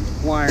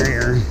wire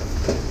here.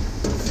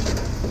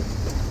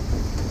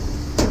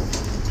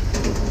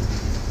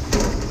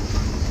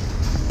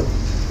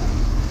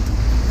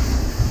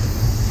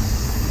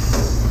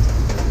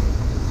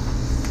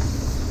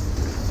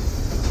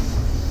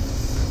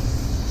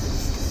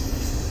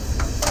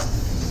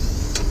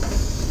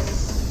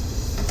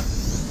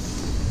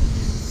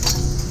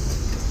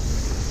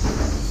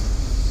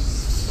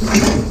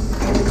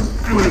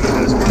 I'm gonna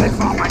go this before they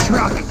fall on my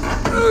truck.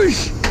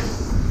 Oosh!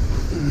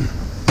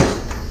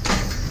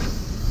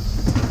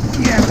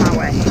 Get out of my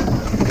way.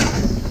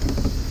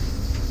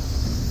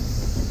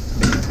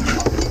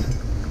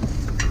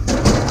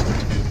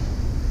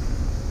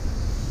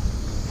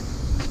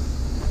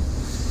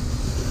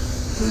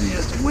 I'm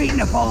just waiting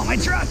to fall on my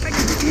truck. I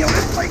can feel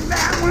it like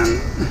that one.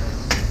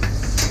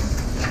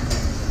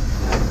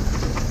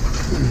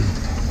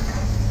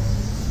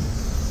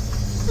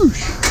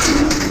 Oosh!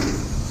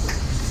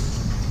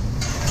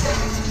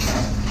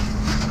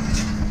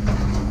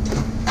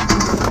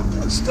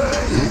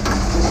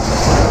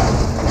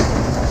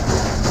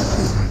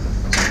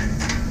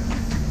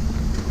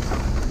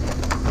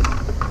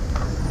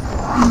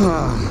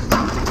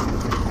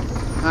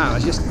 Oh, it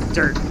was just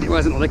dirt. It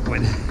wasn't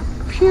liquid.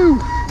 Phew!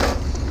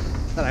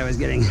 Thought I was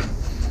getting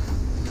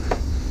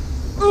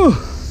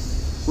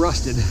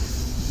rusted.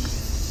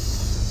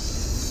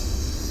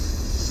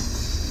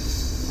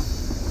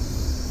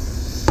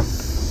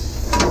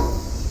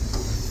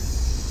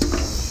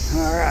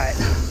 All right.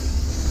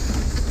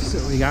 So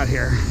what we got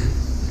here.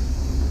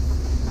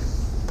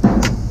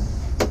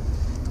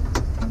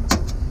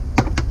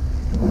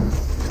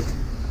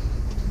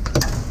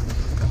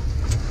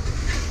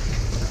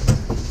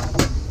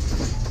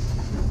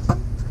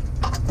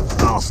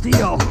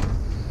 Steel.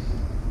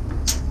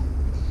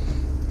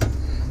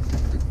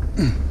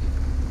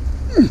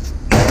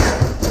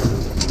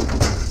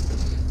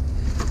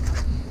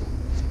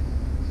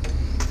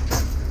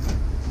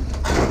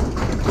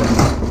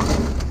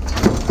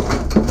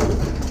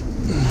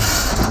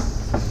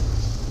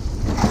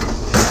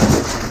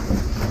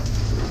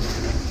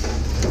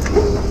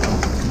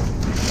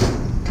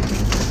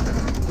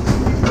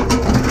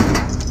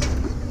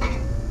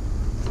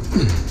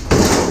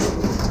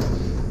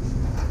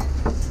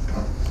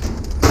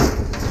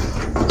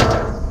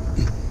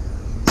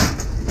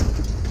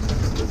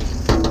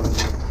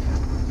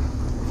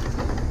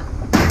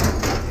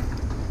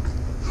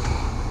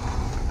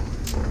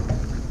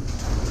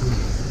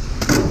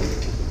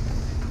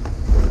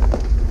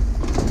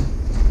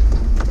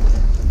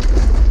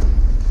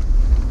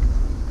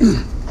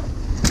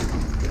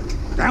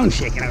 Ground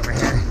shaking over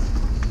here.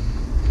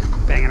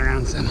 Banging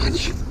around so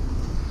much.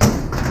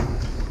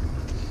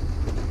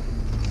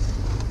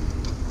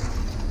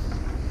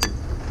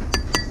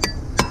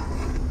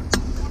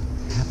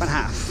 Half and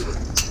half.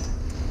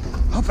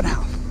 Half and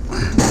half.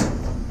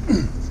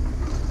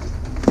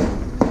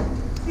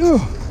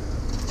 Oh.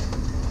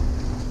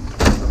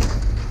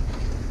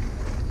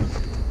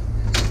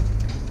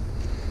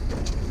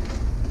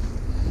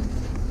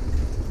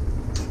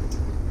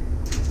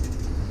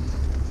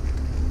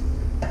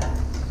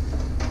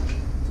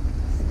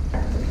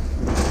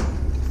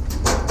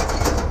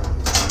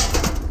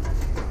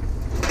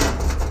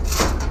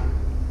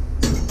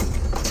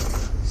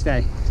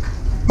 Stay.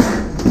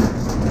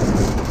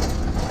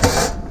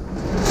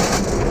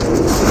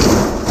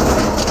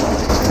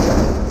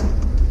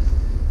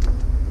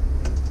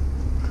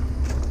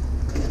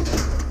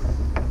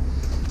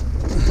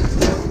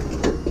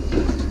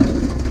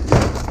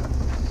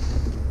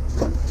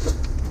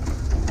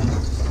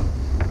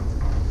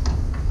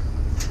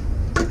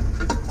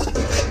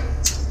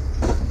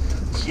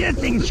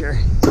 Just making sure.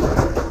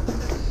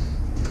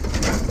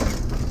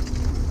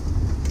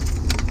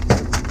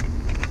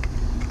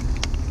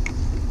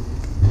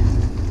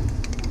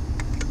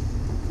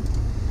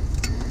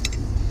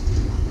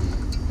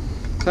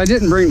 So I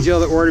didn't bring Jill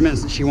the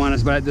ornaments that she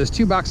wanted, but those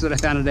 2 boxes that I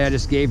found today, I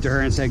just gave to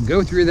her and said,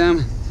 go through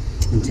them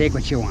and take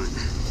what you want.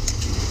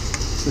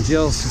 So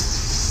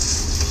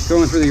Jill's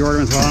going through the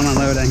ornaments while I'm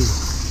unloading,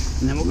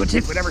 and then we'll go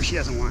take whatever she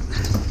doesn't want.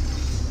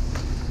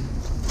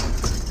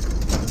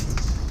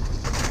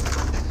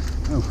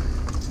 Oh,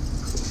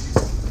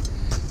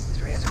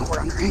 this way has a cord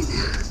on it right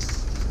now.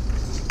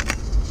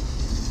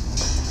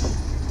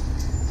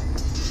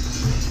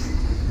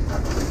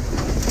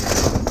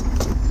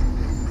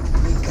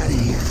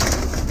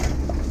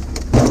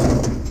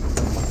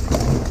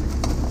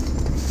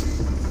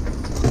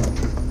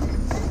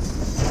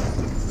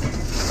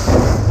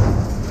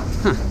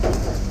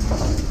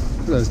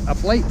 Those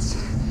up lights,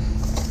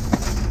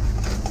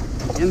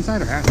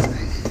 inside or outside?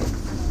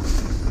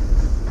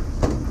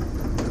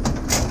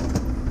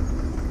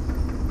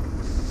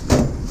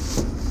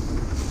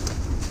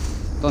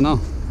 Don't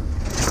know.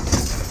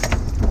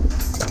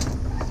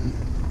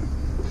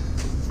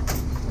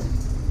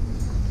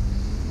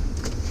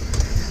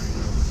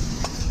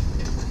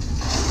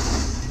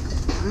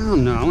 I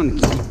don't know. I'm gonna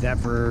keep that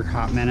for a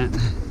hot minute. I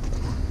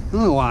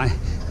don't know why,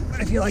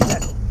 but I feel like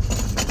that.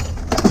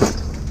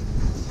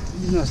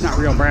 Even though it's not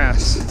real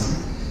brass,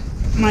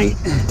 it might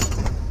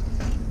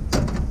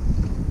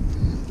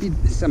be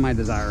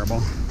semi-desirable.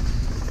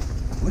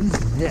 What is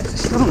this? I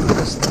still don't know what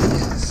this thing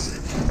is.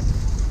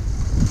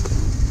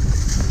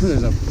 Oh,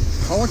 there's a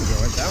plug to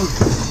it though.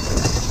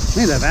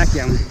 Maybe that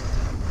vacuum.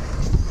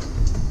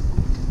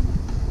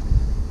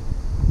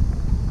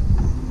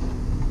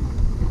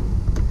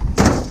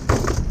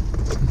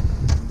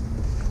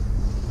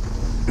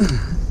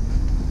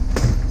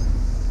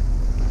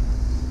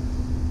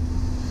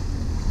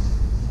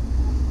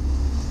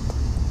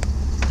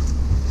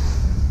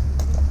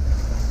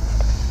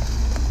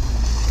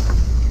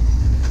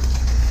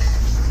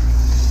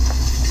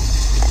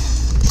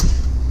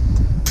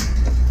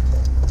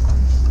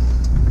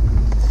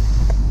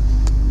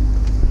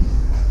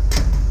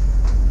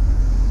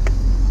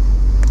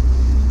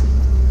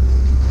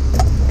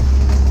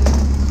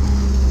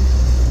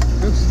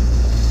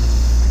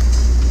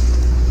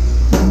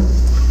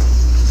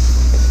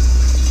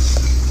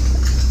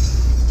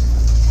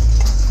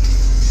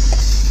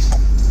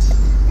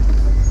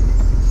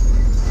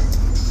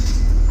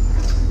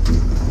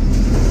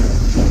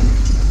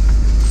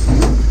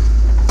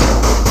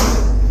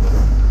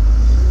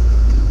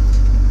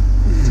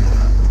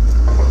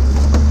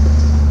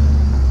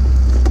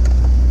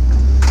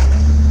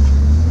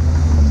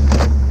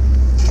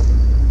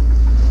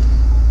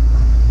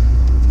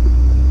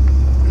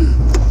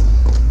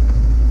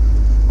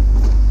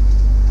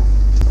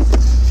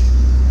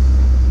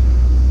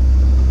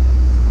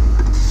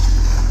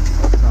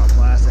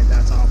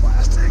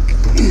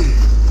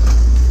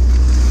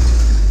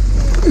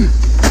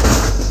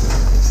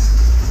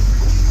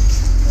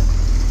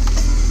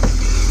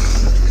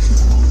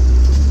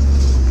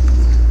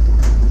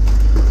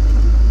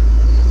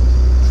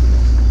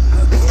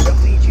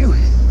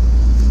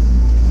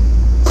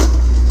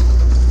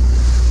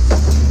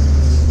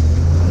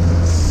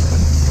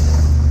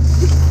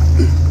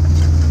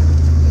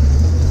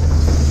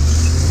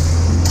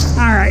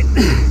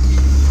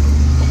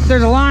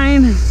 There's a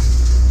line,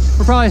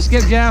 we'll probably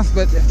skip Jeff,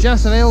 but if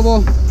Jeff's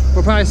available,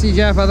 we'll probably see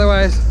Jeff.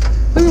 Otherwise,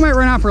 I think we might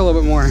run out for a little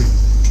bit more.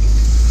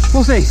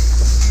 We'll see.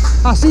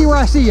 I'll see you where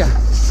I see you.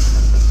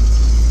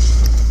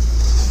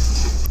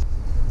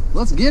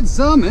 Let's get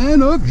some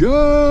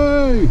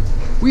NFJ.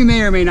 We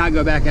may or may not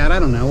go back out. I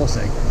don't know. We'll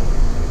see.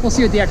 We'll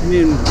see what the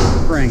afternoon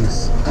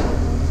brings.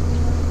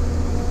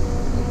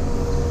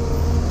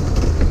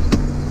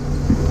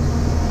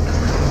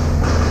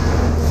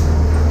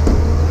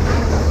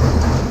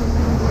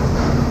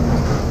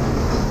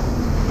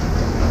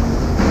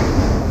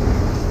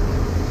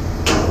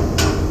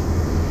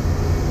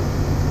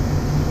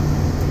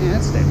 Yeah,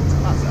 that's stable.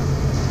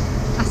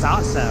 I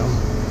thought so.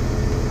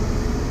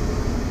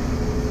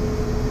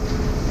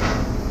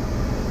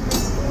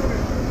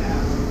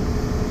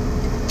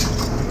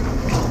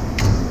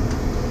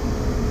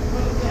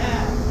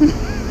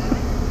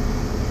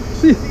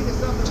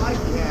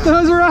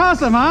 Those were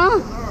awesome, huh?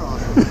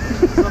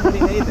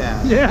 Somebody made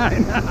that. Yeah, I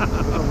know.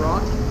 A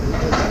rock? Is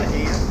that an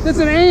ant? It's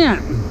an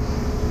ant.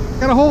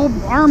 Got a whole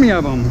army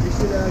of them. You should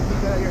keep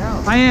that at your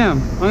house. I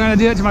am. I'm gonna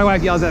do it till my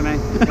wife yells at me.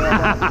 Like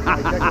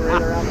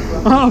decorate around the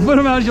front. I'll put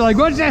them out. She's like,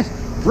 "What's this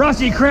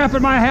rusty crap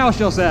in my house?"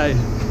 She'll say.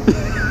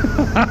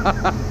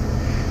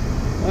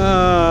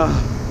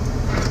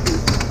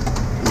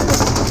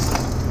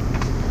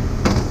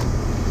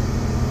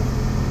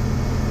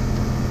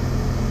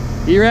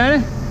 You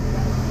ready?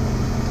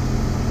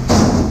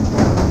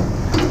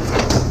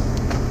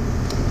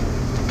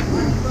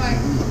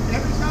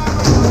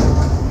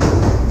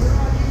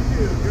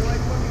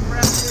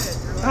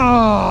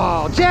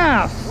 Oh,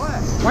 Jeff! What?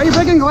 Why are you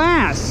breaking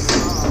glass?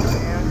 Oh,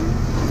 man.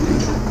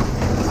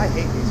 I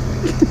hate these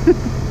things.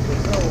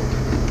 They're so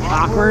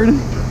Awkward.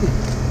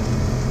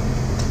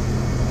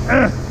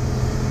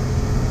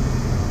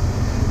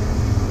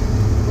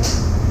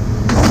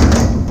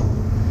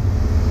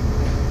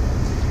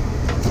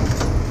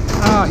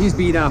 Oh, he's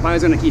beat up. I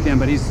was gonna keep him,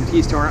 but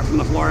he's tore up from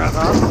the floor up.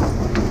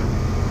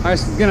 I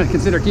was gonna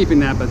consider keeping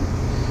that, but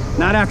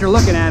not after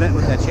looking at it.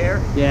 With that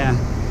chair? Yeah.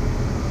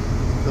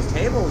 Those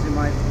tables, you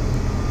might.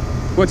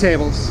 What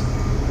tables?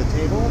 The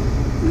table?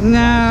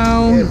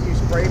 No. If you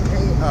spray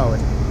paint. Oh.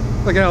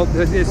 Look at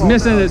it's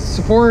missing its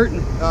support.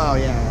 Oh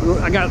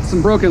yeah. I got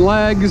some broken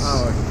legs.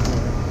 Oh.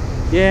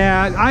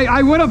 Yeah,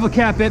 I would have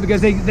kept it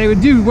because they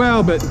would do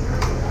well, but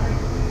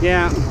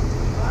yeah.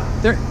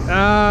 They're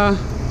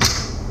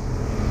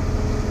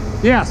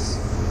yes.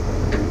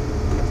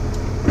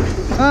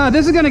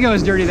 This is gonna go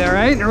as dirty there,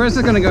 right? Or is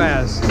it gonna go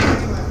as?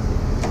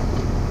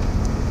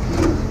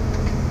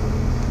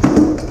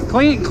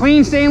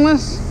 Clean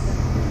stainless?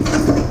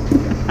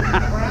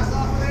 Brass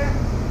off of there?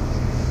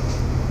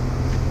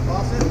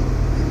 Faucet?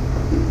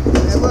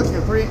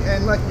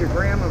 And look, your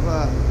gram of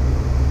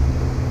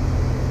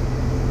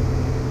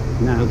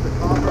No. the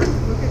copper.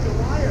 Look at your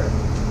wire.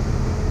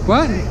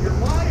 What? Hey, your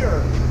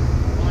wire.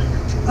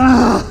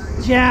 Ugh,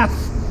 Jeff.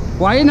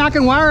 Why are you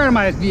knocking wire out of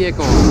my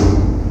vehicle?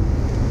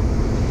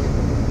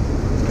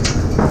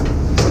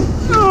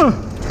 Ugh.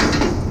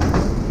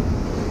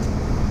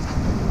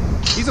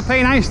 These will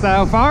pay nice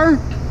though. Far? Yeah.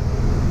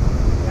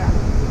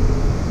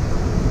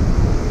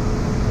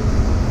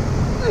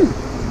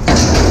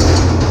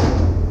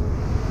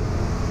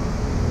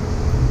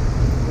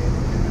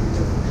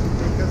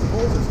 Because the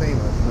holes are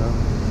stainless, so.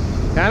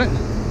 Got it?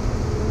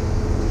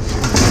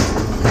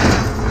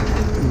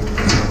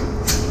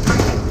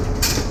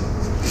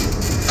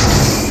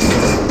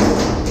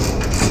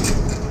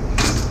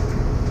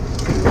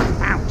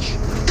 Ouch.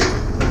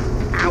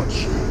 Ouch.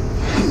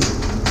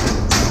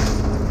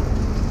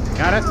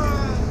 Got it?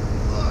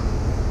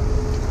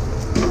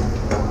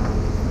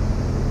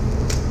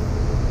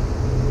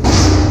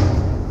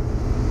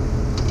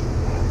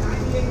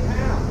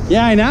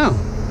 Yeah, I know.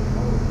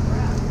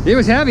 It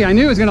was heavy. I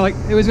knew it was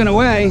gonna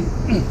weigh.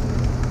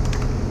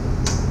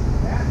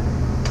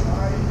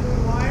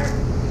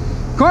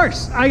 Of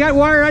course, I got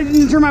wire. I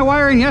didn't turn my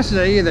wire in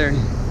yesterday either.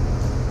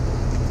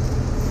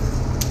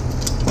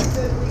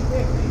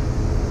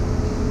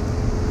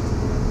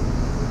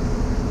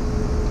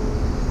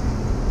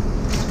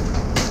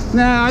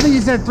 No, I think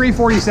he said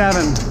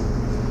 347.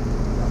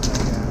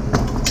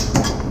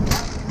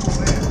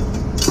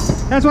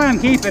 That's why I'm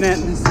keeping it.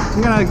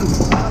 I'm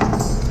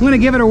gonna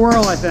give it a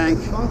whirl, I think.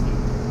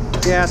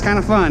 Yeah, it's kind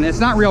of fun. It's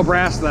not real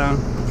brass though.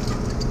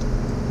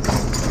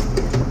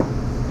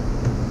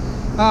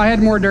 Oh, I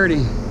had more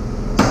dirty.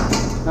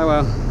 Oh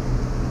well.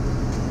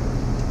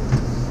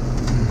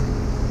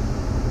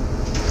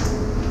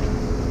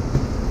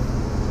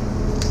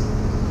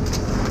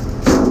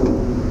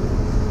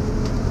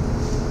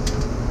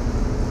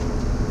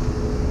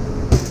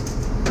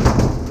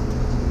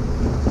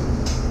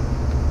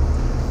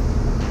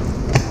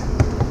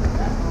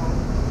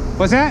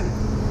 What's that?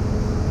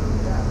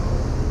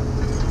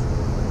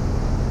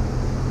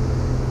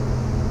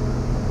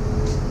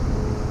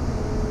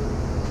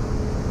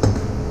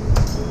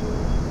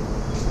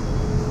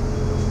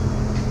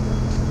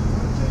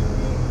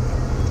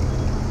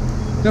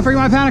 Don't forget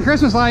my pound of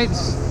Christmas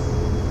lights.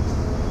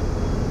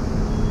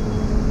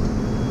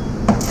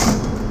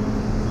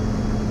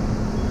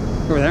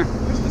 Over there.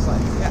 Christmas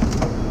lights, yeah.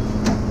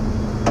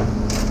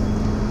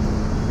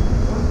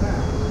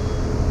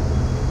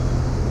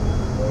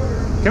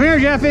 Come here,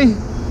 Jeffy.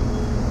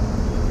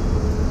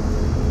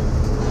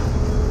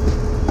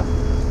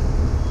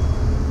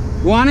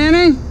 Want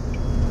any?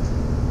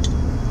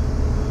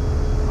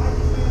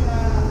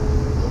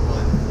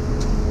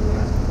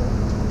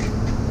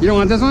 You don't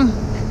want this one?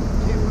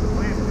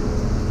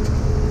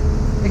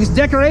 It's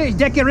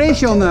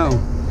decoration though.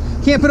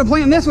 Can't put a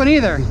plant in this one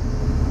either.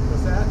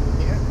 What's that?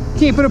 Yeah.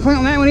 Can't put a plant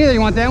on that one either. You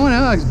want that one?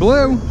 Oh, it's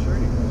blue. Sure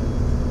you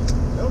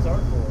can. Those are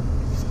cool.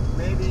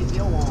 Maybe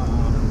he'll want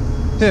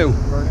Who?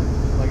 Vernon,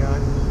 my guy.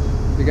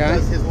 The guy?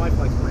 Because his wife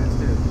likes plants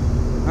too.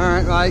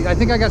 Alright, well, I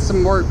think I got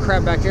some more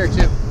crap back here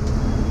too.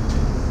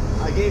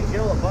 I gave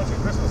Jill a bunch of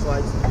Christmas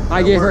lights.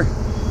 I gave her,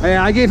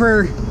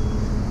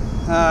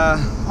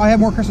 I have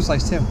more Christmas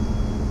lights too.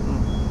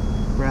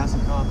 Brass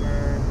and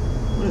copper.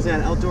 What is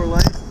that, outdoor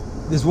light?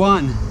 There's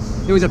one.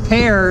 It was a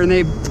pair and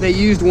they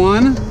used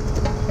one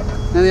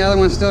and the other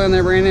one's still in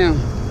there brand new.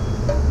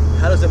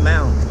 How does it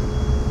mount?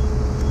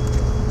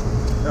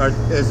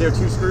 Is there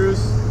two screws?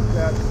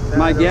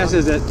 My guess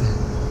is it.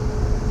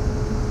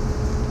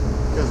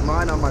 Because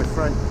mine on my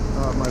front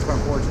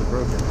porch is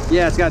broken.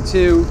 Yeah, it's got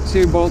two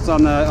bolts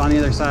on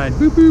either side.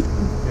 Boop boop.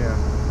 Yeah.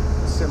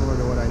 Similar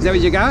to what I need. Is that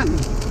what you got?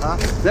 Huh?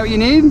 Is that what you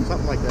need?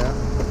 Something like that.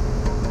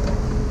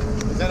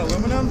 Is that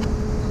aluminum?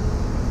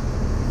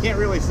 You can't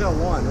really sell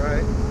one,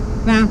 right?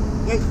 No.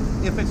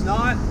 If it's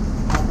not,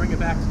 I'll bring it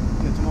back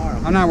tomorrow.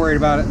 I'm not worried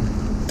about it.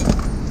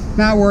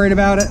 Not worried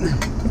about it. This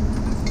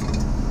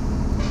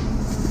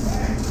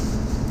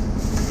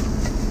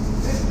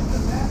is the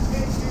best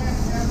cake can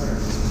ever.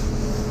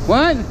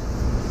 What? It's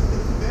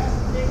the best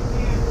cake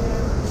can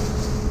ever.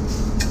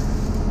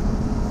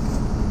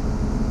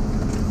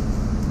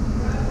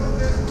 Gotta put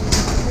this in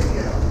the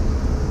video.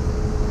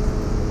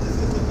 This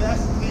is the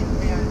best cake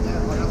can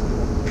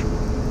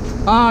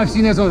I've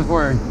seen this one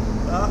before.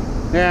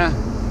 Yeah,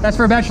 that's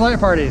for bachelorette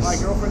parties. My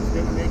girlfriend's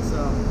gonna make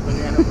some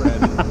banana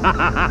bread.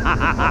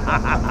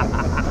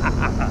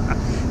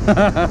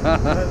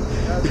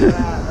 that's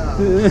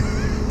that.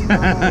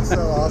 Oh, so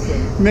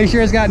awesome. Make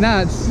sure it's got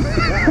nuts. Yeah,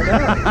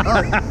 I know.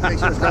 Oh, make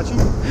sure it's crunchy.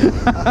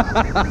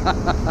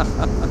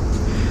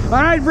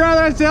 All right,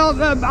 brother.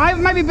 I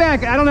might be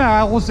back. I don't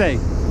know. We'll see.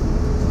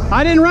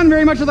 I didn't run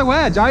very much with the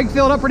wedge. I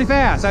filled up pretty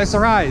fast. I was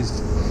surprised.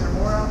 Is there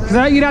more out there? Cause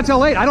I eat out till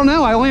late. I don't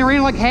know. I only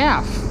ran like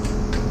half.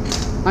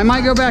 I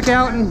might go back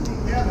out and.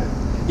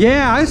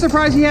 Yeah, I was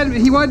surprised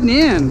he wasn't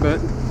in,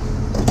 but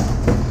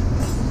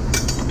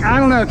I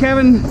don't know.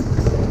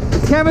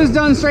 Kevin's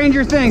done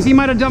stranger things. He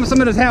might have dumped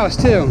some at his house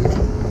too.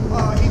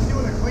 He's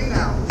doing a clean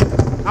out.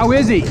 Oh,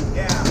 is he?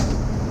 Yeah.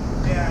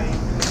 Yeah, he's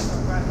doing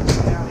some kind of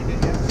clean out. He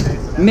did yesterday.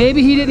 So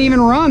maybe he didn't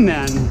even run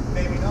then.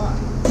 Maybe not.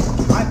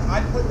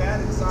 I'd put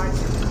that inside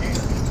your container.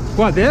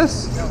 What,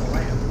 this? No, the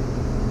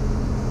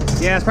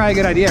lamp. Yeah, it's probably a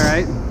good idea,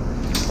 right?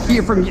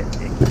 Keep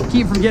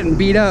from getting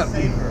beat up.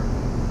 Safer.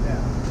 Yeah.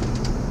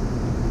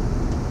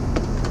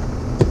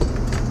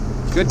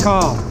 Good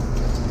call.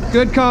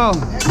 Good call.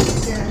 Next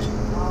weekend,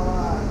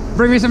 I'll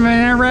Bring me some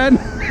banana bread.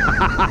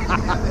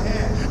 have the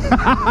head.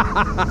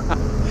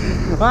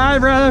 All right,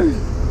 brother.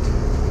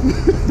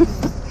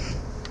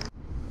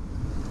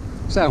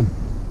 So,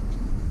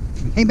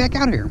 came back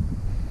out here,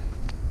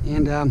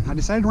 and I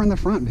decided to run the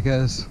front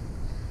because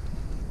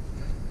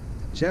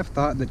Jeff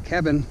thought that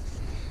Kevin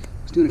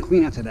was doing a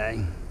clean out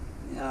today.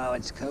 Oh,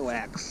 it's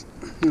coax,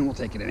 and we'll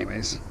take it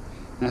anyways.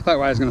 And I thought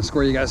I was going to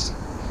score you guys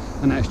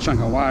a nice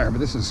chunk of wire, but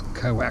this is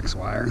coax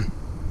wire.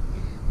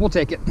 We'll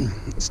take it.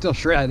 It's still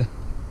shred,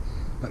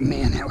 but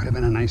man, that would have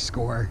been a nice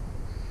score.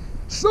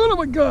 Son of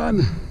a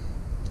gun!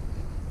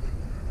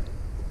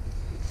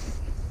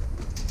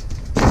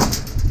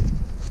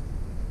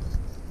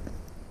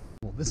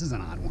 Well, this is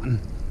an odd one.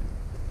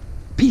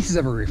 Pieces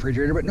of a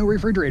refrigerator, but no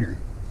refrigerator.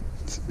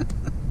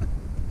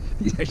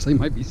 These actually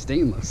might be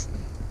stainless.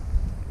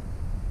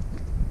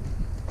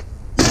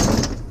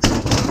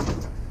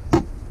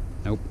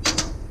 Nope.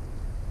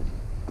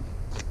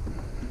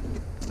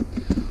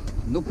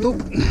 Nope,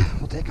 nope.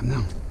 We'll take them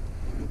now.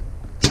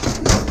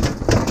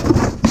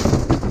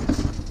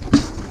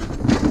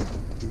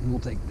 We'll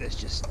take this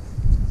just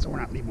so we're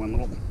not leaving one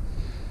little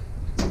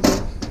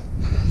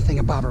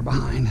thingamabobber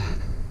behind.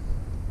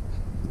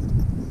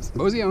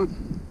 Mosey on.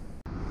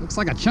 Looks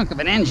like a chunk of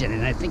an engine,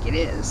 and I think it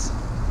is.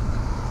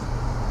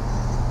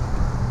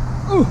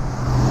 Ooh.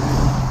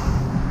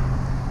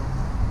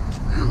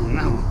 I don't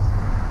know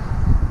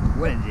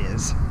what it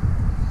is.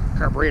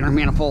 Carburetor,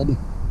 manifold,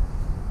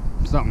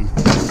 something.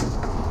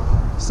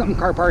 Something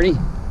car party.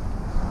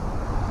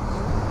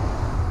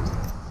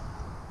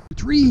 To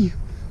tree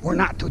or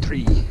not to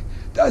tree?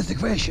 That's the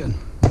question.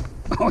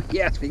 Oh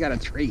yes, we got a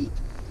tree.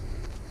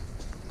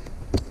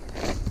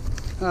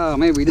 Oh,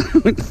 maybe we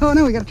don't. Oh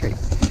no, we got a tree.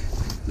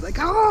 It's like,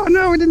 oh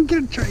no, we didn't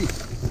get a tree.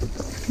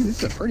 This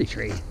is a pretty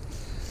tree.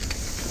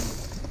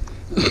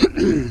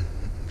 I'm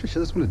pretty sure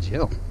this one to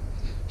Jill.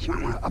 She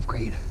might want to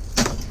upgrade.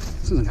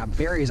 This one's got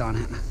berries on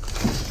it.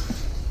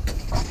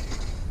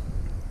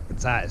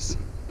 Good size.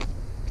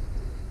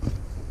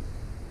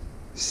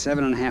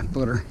 7.5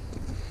 footer.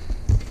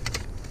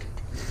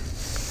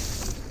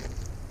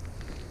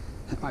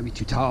 That might be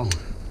too tall.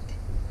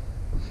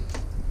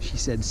 She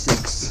said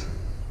 6.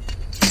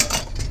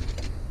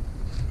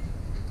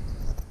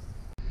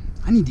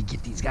 I need to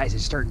get these guys to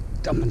start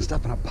dumping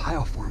stuff in a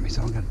pile for me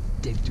so I don't gotta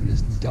dig through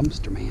this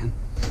dumpster, man.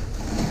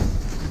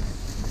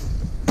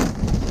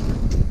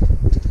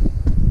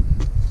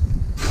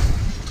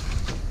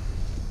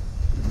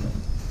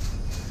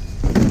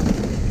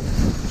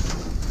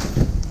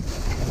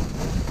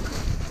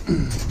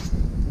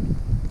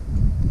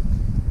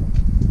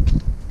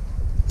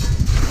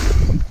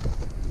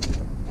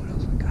 What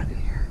else we got in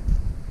here?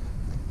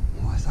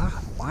 Oh, is that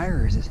a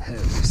wire or is this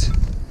hose?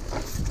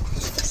 We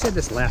said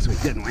this last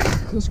week, didn't we?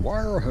 This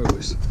wire or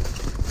hose?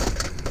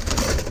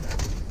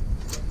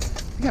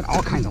 We got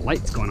all kinds of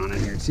lights going on in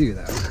here too,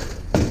 though.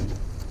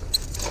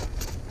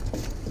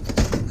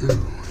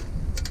 Ooh.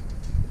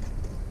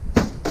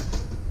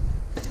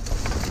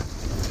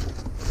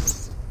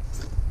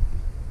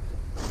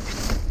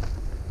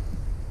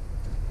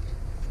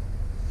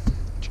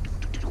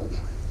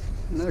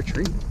 Another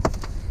tree.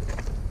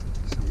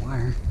 Some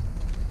wire.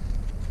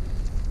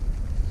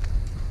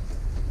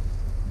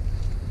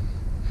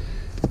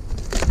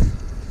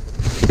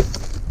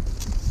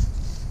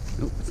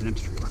 Nope, it's an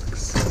empty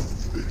box.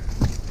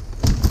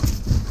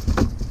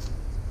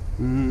 I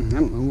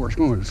don't know where it's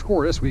going to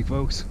score this week,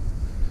 folks.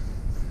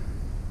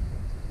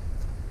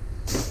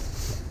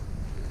 It's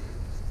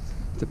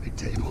a big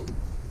table.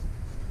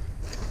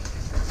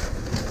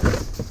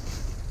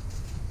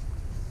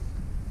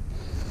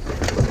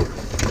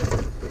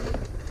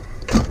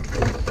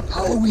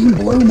 Halloween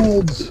blow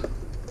molds.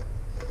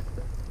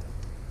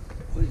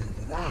 What is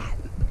that?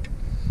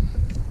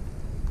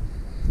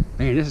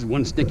 Man, this is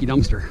one stinky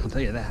dumpster, I'll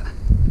tell you that.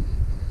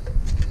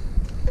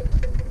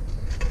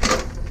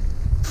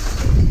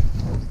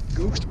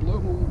 Ghost blow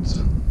molds.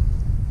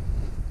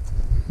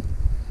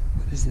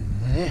 What is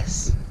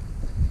this?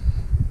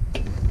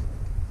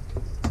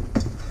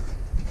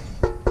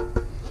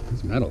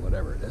 It's metal,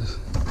 whatever it is.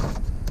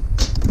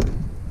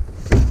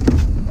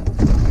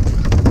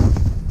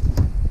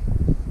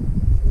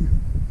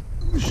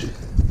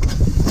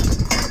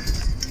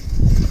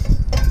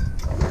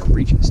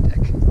 Reaching stick.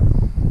 I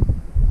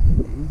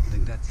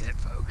think that's it,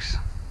 folks.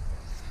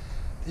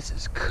 This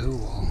is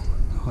cool.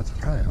 Oh, it's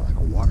probably like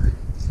a water.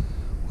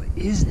 What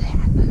is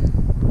that?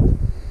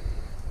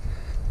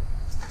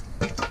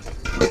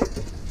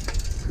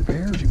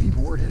 Prepare to be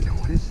boarded.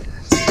 What is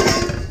this?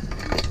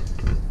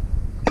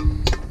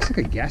 It's like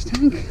a gas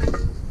tank?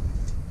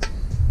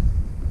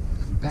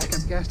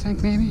 Backup gas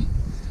tank, maybe?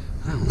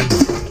 I don't know.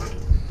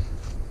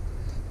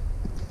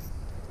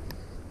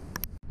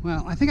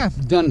 Well, I think I've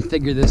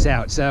figured this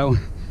out. So,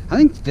 I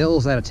think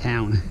Phil's out of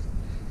town.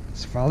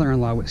 His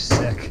father-in-law was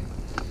sick.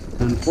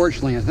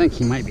 Unfortunately, I think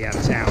he might be out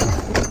of town.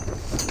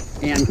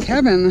 And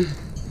Kevin,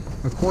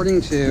 according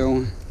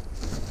to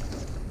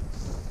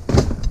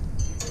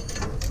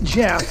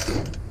Jeff,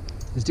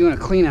 is doing a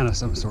clean out of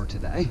some sort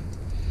today.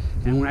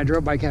 And when I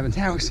drove by Kevin's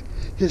house,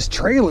 his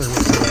trailer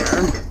was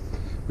there,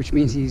 which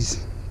means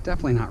he's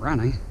definitely not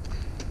running.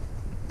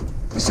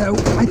 So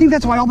I think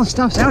that's why all the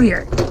stuff's out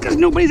here, because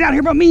nobody's out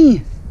here but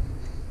me.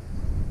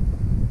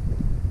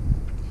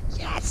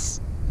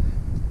 Yes.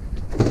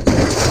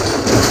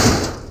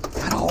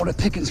 Got all the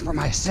pickings for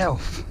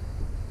myself.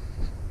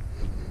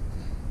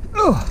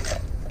 Oh,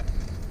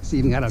 it's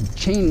even got a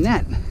chain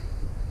net.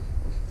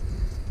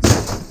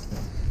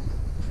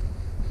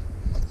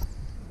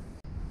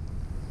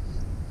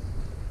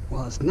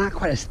 Well, it's not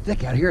quite as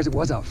thick out here as it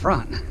was out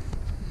front,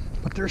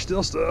 but there's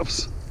still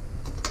stuffs.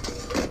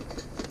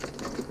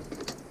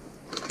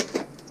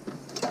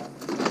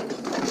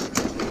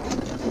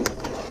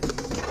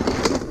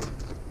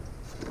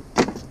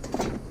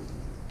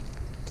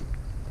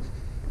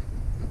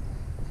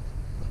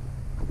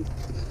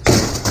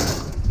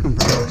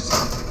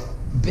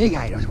 Big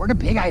items. Where are the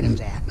big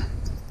items at? A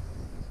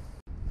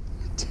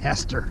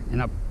tester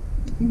and a.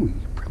 Ooh, you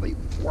could probably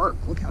work.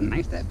 Look how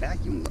nice that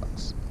vacuum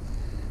looks.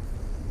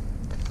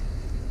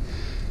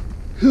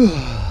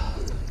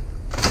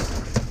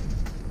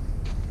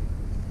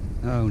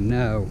 Oh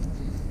no.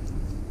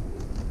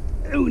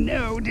 Oh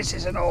no, this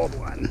is an old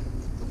one.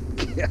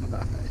 Gosh.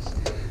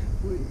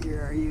 What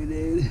year are you,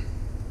 dude?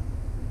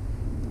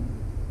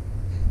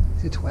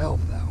 It's a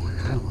 12 though.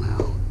 I don't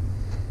know.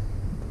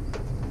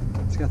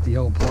 It's got the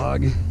old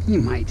plug.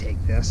 You might take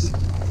this.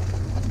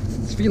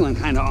 It's feeling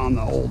kind of on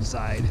the old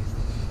side.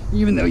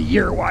 Even though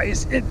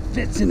year-wise, it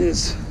fits in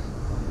his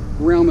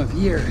realm of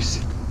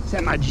years. Is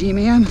that my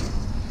G-Man?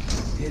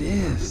 It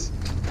is.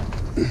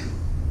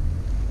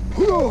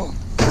 Whoa.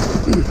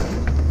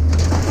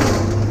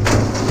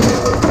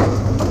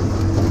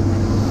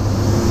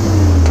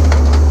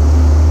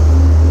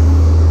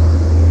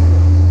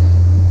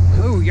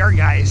 Oh, your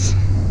guys.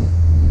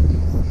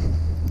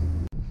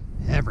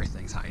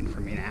 Everything's hiding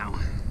from me now.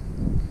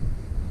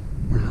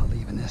 We're not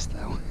leaving this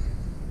though.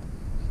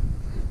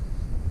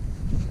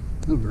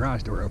 No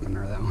garage door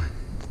opener though.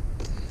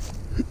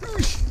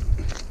 It's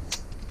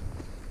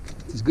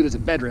as good as a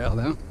bed rail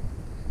though.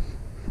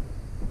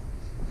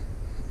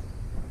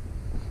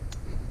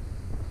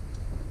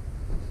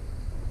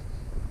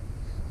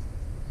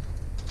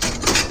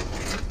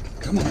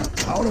 Come on,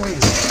 all the way in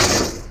there.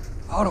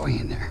 All the way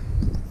in there.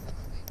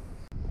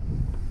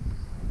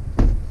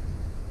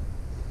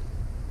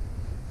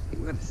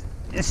 What is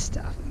this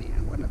stuff,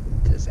 man? What a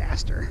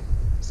disaster.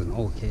 It's an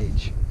old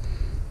cage.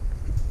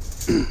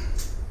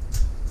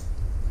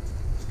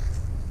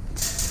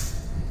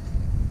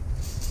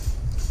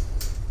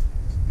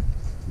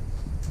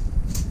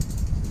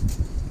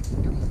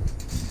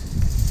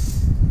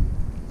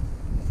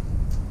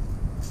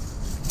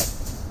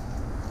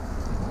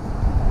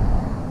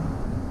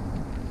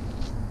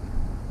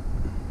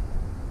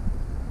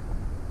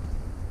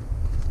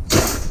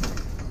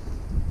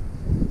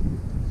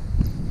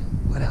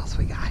 What else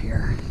we got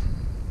here?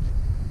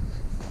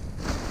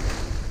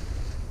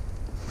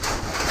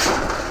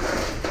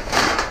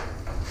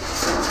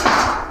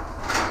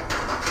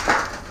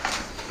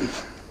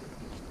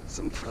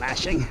 Some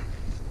flashing.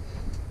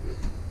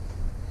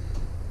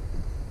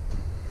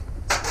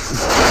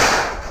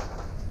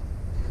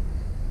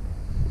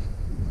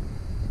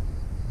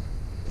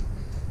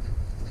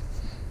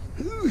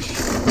 Oosh.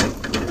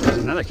 There's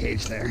another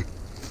cage there.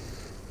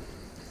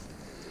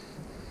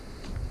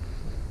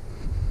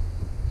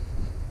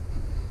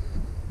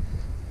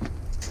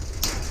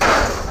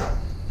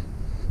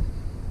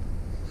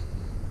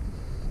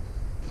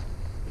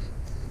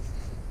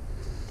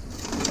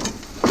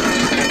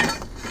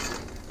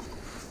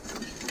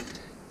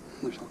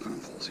 There's all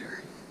kinds of holes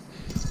here.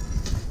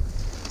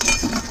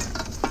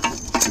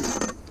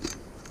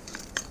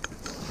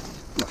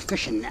 A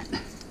fishing net.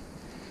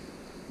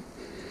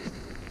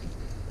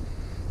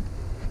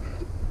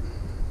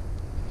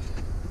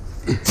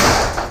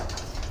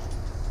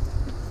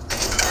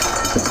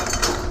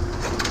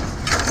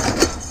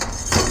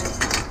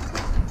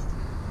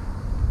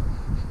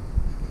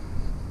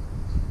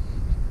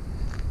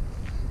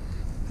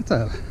 That's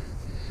a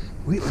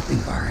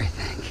weightlifting bar, I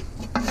think.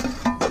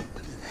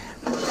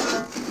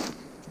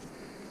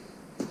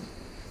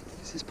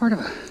 Is this part of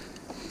a...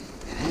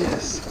 It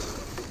is.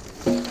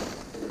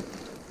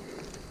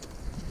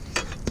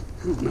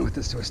 I don't know what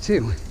this was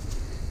too.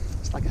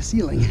 It's like a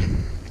ceiling.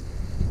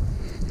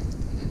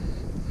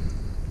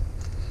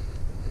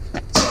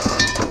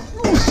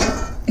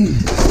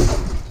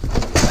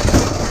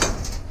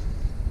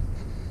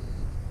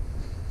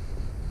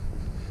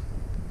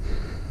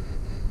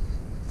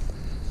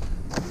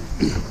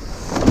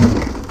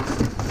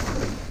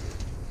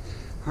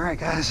 All right,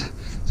 guys,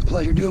 it's a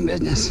pleasure doing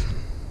business.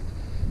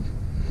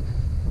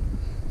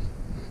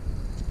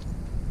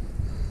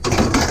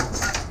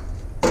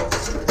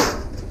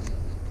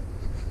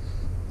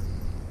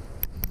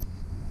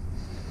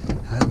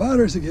 High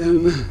butters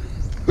again.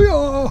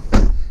 Hoo-yah!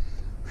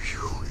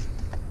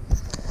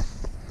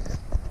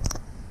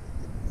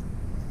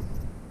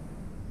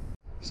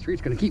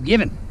 Street's gonna keep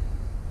giving.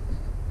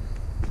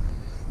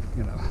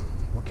 Got a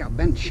workout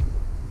bench.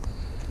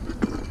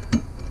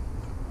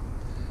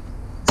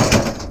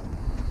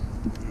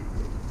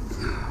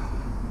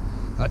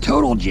 A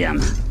total gym.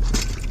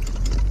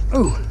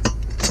 Oh,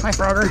 hi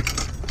Frogger.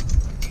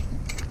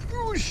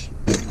 Whoosh.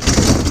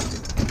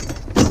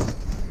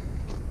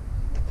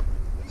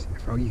 See the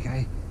froggy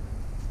guy?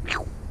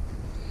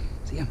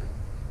 See him?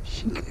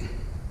 Shink.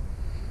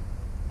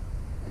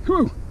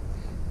 Whoo!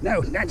 No,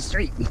 not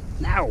straight.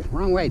 No,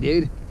 wrong way,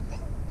 dude.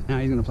 Now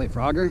he's gonna play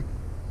Frogger.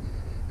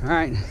 All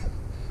right,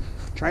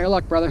 try your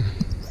luck, brother.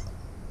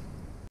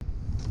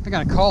 I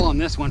got a call on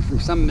this one from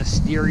some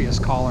mysterious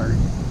caller.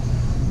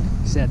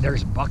 Said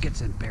there's buckets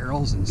and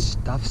barrels and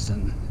stuffs,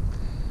 and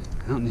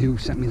I don't know who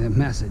sent me the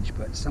message,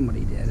 but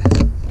somebody did.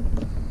 I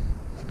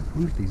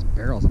wonder if these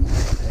barrels I'm gonna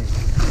take.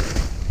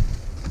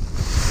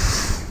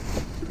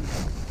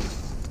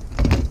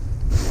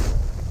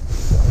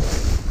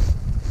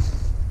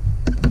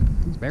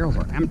 These barrels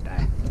are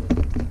empty.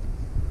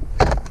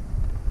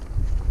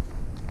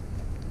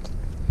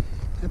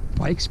 That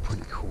bike's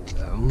pretty cool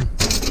though.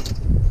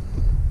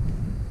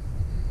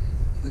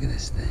 Look at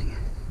this thing.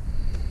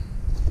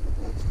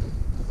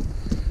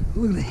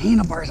 Look at the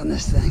handlebars on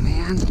this thing,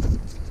 man.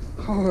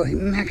 Holy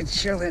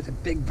macachole, that's a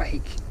big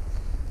bike.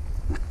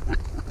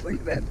 Look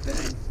at that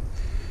thing.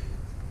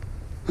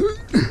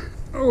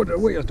 Oh, the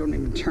wheels don't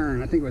even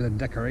turn. I think it was a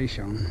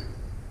decoration.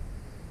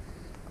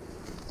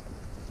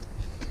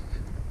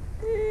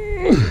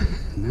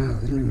 No,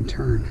 they don't even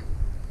turn.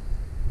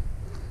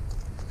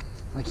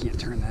 I can't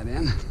turn that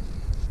in.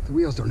 The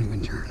wheels don't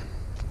even turn.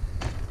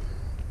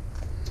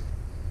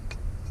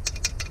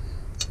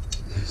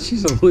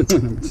 She's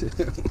aluminum too.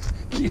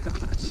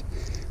 Gosh.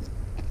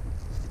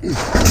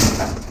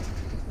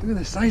 Look at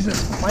the size of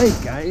this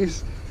bike,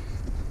 guys.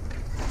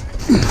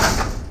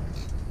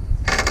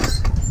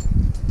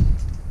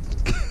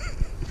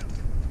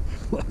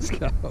 Let's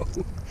go.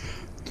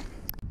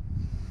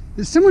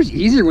 It's so much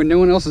easier when no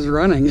one else is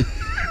running.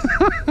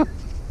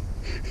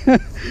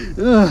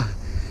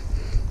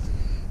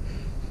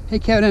 Hey,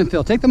 Kevin and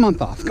Phil, take the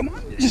month off. Come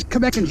on, just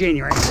come back in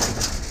January.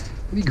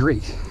 It'd be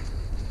great.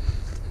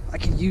 I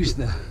could use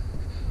the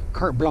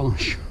carte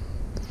blanche.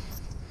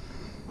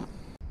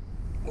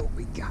 What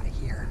we got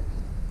here?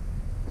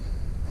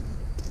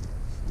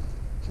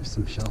 Just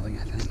some shelving,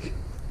 I think.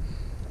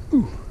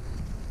 Ooh,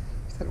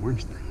 what's that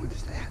orange thing? What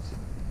is that?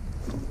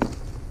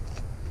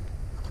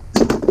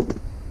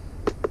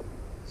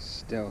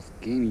 Stealth,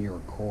 gain your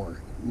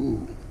core.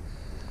 Ooh,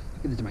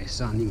 give it to my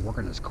son. He can work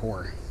on his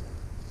core.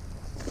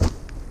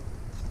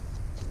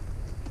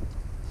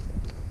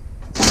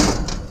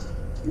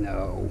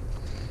 No,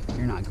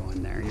 you're not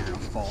going there. You're gonna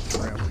fall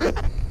through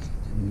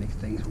and make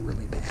things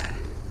really bad.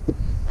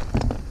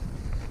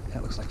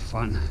 That looks like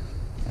fun.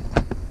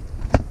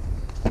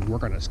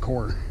 Work on his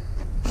core.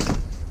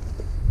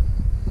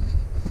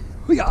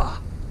 Hoo-yah!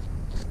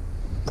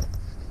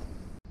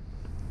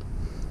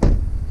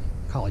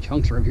 College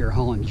hunks are over here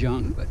hauling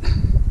junk, but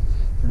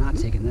they're not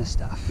taking this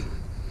stuff,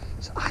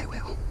 so I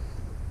will.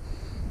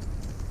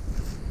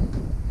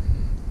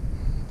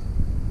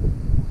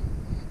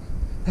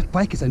 That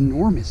bike is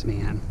enormous,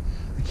 man.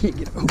 I can't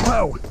get, oh,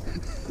 whoa! I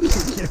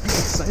can't get over the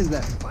size of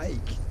that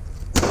bike.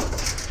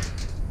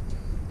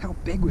 How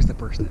big was the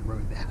person that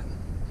rode that?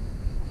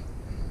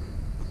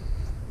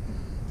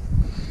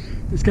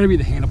 It's gotta be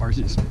the handlebars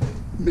that just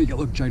make it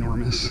look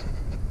ginormous.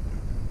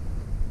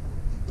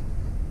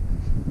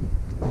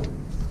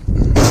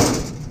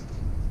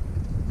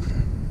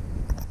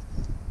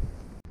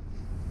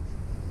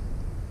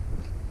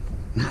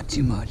 Not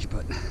too much,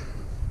 but when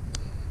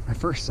I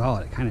first saw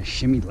it, it kind of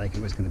shimmied like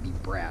it was gonna be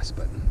brass,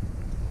 but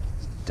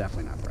it's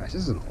definitely not brass.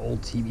 This is an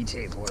old TV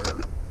table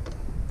or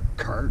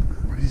cart.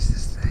 What is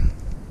this thing?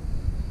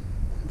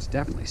 It's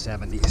definitely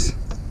 70s.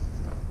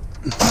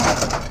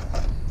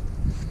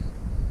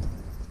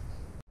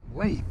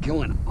 What is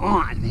going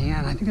on,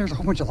 man? I think there's a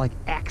whole bunch of like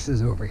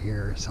axes over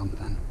here or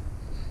something.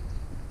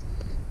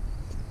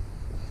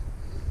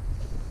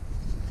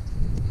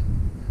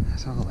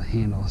 That's all the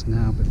handles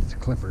now, but it's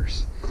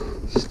clippers.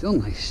 Still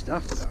nice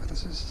stuff though.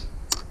 This is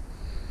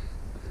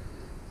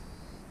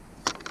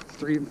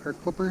 3 hair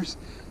clippers,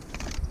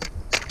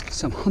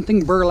 some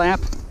hunting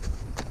burlap,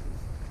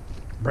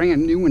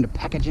 brand new into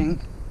packaging.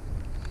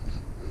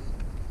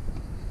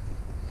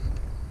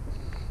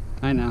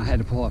 I know, I had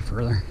to pull up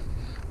further.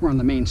 We're on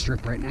the main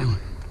strip right now.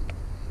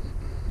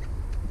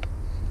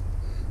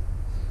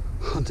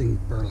 Hunting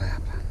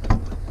burlap.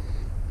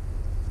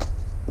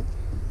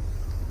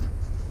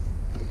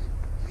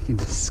 I can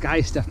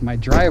disguise stuff in my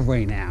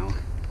driveway now.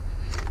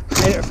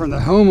 Made it from the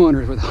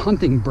homeowners with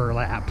hunting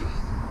burlap.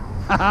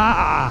 Ha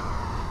ha!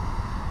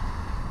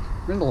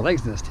 Where are the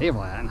legs of this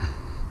table at?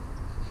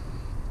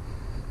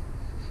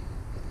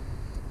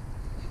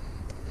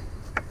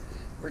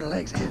 Where are the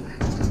legs at?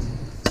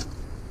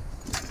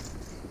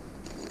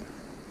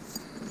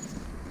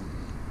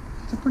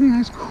 It's a pretty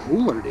nice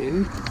cooler,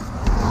 dude.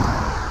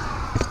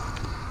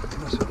 What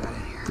else we got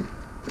in here?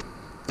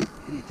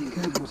 Anything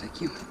good? We'll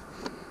take you.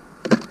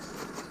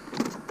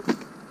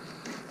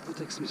 We'll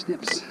take some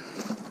snips.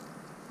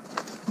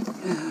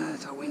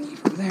 That's all we need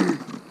from there.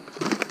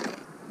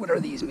 What are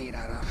these made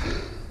out of?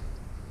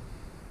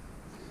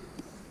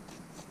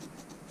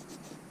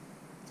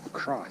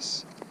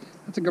 Cross.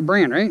 That's a good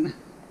brand, right?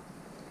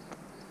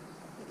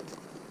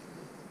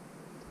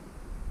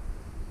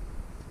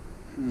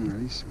 Are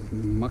these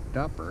mucked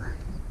up, or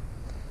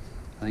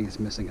I think it's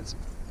missing its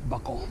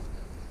buckle.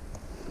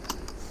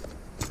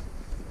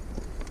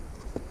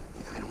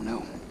 I don't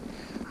know.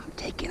 I'm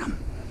taking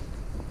them.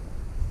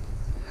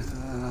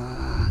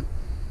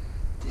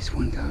 This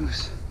one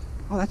goes.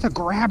 Oh, that's a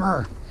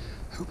grabber.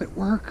 I hope it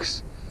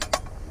works. Is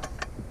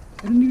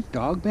that a new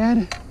dog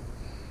bed?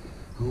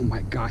 Oh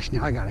my gosh,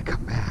 now I gotta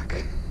come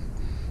back.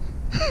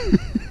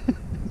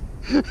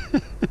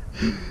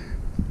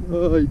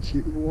 Oh,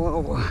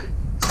 whoa.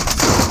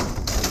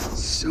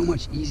 So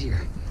much easier.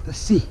 Let's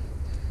see.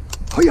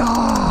 Oh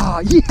yeah,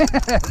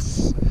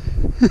 yes!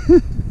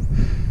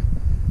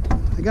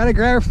 I got a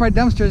grabber for my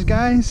dumpsters,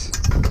 guys.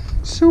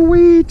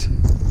 Sweet.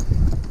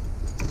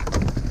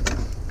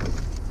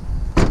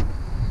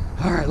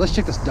 All right, let's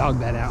check this dog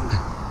bed out.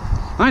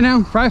 I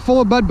know, probably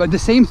full of bud, but the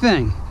same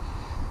thing.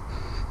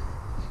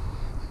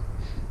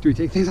 Do we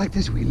take things like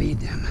this? We lead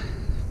them.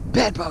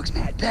 Bed bugs,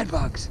 Matt, bed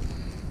bugs.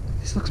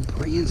 This looks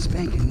brand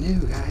spanking new,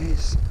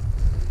 guys.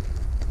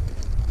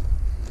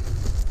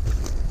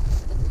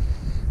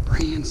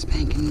 Brand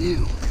spanking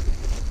new.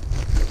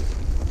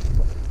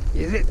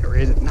 Is it or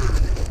is it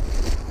not?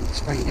 Let's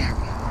find out.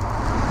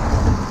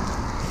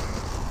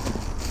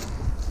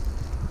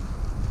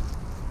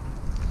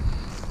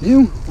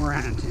 New or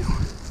anti?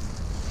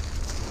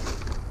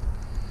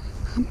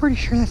 I'm pretty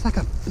sure that's like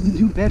a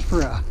new bed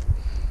for a.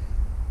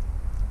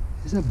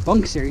 This is a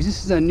bunk series.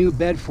 This is a new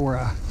bed for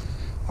a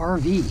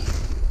RV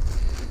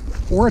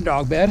or a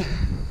dog bed.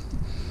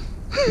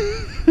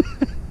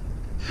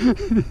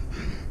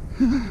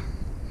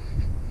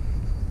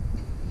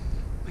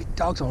 My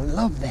dogs will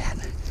love that.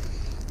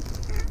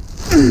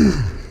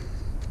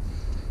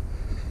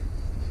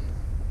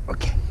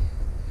 Okay,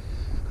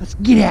 let's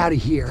get out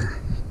of here.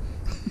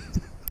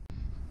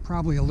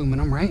 Probably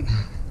aluminum, right?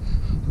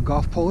 A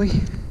golf pulley?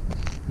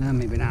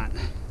 Maybe not.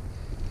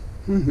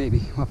 Maybe.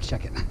 We'll have to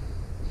check it.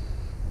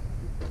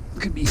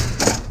 Could be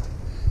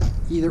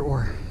either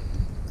or.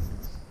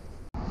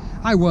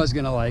 I was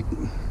gonna like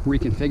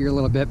reconfigure a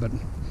little bit, but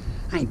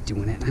I ain't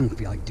doing it. I don't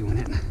feel like doing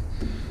it.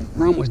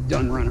 We're almost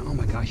done running. Oh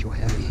my gosh, you're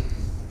heavy.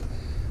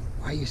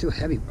 Why are you so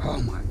heavy?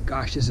 Oh my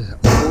gosh, this is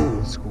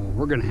old school.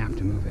 We're gonna have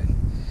to move it.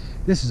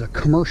 This is a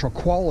commercial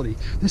quality.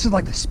 This is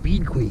like the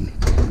Speed Queen.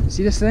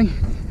 See this thing?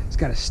 It's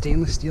got a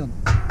stainless steel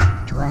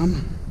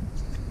drum.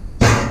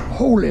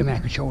 Holy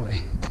macachole.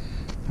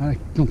 I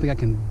don't think I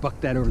can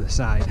buck that over the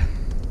side.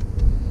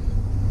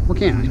 Or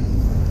can I?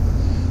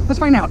 Let's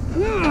find out.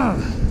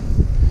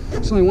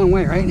 There's only one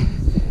way, right?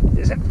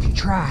 Is it if you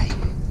try?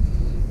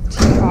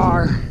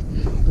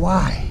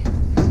 T-R-Y.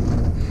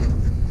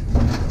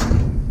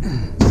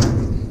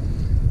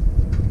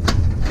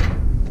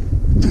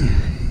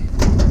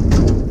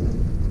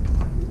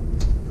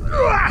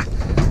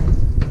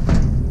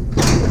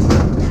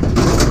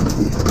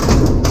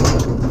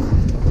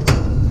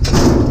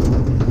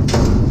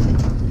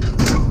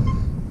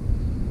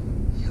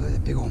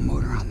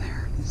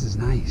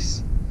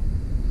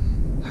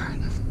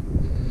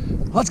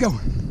 Let's go.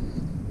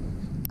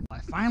 I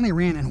finally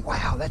ran in.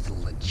 Wow, that's a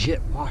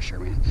legit washer,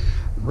 man.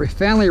 We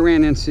finally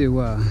ran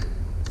into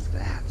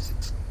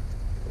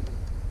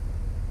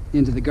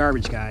into the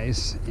garbage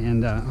guys,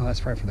 and oh,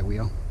 that's probably for the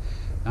wheel.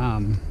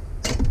 And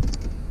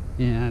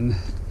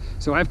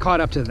so I've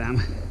caught up to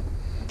them.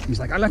 He's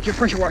like, I left your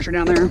pressure washer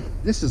down there.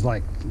 This is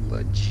like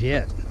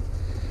legit.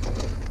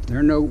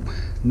 There's no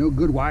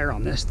good wire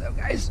on this though,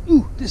 guys.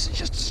 Ooh, this is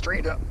just a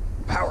straight up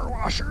power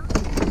washer.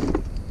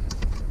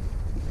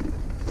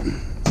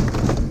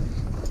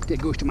 It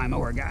goes to my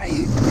mower guy.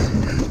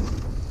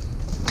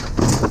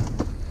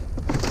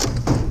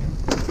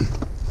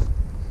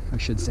 I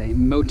should say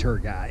motor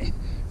guy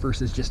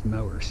versus just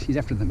mowers. He's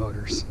after the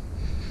motors.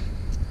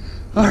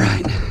 All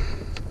right.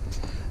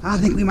 I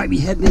think we might be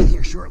heading in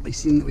here shortly,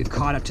 seeing that we've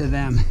caught up to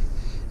them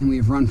and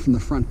we've run from the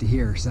front to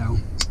here. So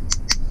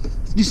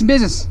Let's do some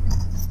business.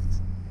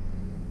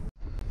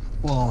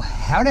 Well,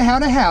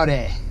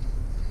 howdy.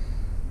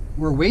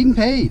 We're waiting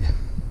paid.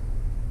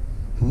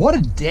 What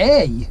a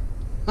day.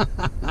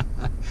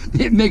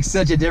 It makes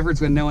such a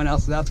difference when no one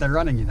else is out there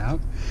running, you know.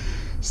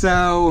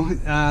 So,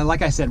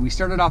 like I said, we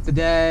started off the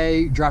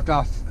day, dropped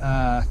off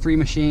 3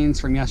 machines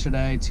from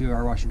yesterday to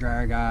our washer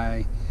dryer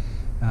guy.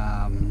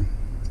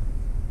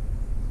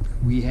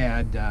 We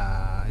had,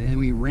 and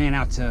we ran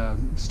out to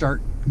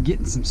start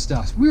getting some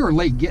stuff. We were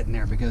late getting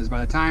there because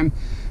by the time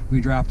we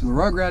dropped the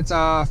rugrats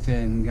off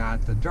and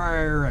got the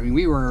dryer, I mean,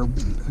 we were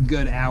a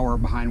good hour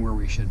behind where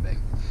we should be.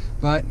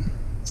 But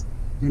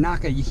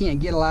you can't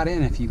get a lot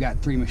in if you've got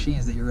 3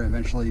 machines that you're going to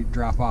eventually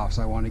drop off.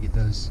 So I wanted to get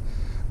those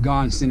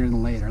gone sooner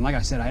than later. And like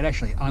I said, I'd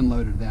actually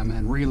unloaded them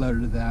and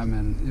reloaded them,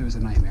 and it was a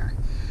nightmare.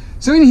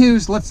 So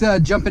anywho, let's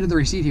jump into the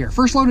receipt here.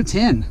 First load of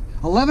 10,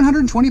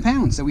 1,120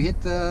 pounds. So we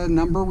hit the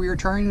number we were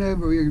trying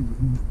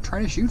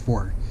to shoot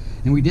for,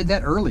 and we did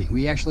that early.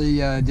 We actually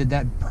did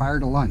that prior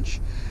to lunch.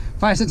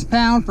 5 cents a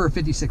pound for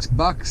 56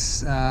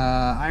 bucks.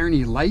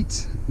 Irony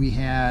Light. We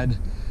had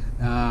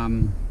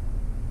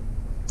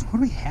what do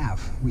we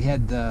have? We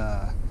had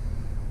the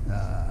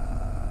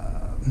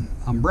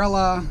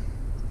umbrella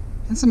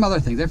and some other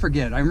things. I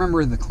forget. I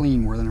remember the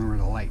clean more than I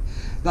remember the light.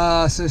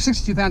 So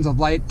 62 pounds of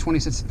light, 20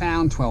 cents a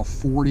pound,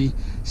 $12.40.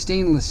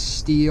 Stainless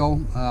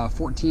steel,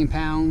 14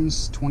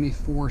 pounds,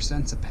 24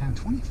 cents a pound.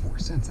 24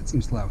 cents, that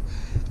seems low.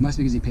 It must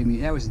be because he paid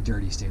me. That was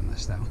dirty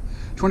stainless though.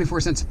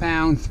 24 cents a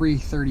pound,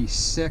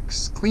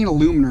 $3.36. Clean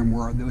aluminum,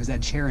 where there was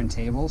that chair and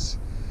tables.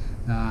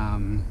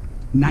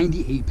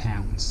 98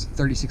 pounds,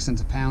 36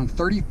 cents a pound.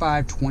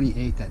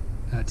 $35.28 that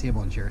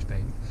table and chairs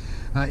paid.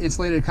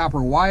 Insulated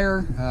copper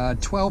wire,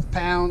 12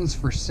 pounds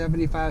for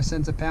 75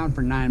 cents a pound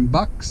for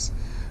 $9.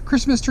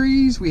 Christmas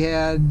trees, we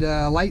had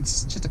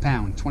lights, just a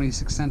pound,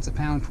 26 cents a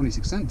pound,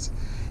 26 cents.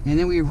 And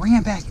then we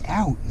ran back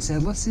out and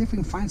said, let's see if we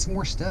can find some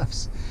more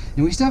stuffs.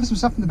 And we still have some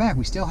stuff in the back.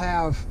 We still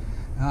have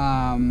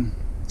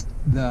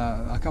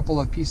a couple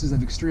of pieces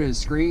of extruded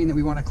screen that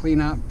we want to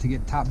clean up to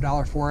get top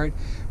dollar for it.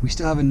 We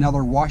still have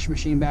another wash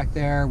machine back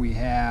there. We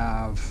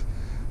have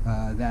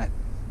that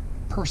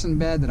person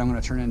bed that I'm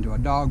going to turn into a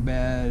dog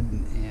bed,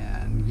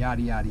 and yada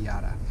yada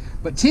yada.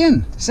 But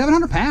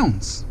 700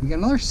 pounds. We got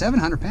another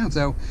 700 pounds,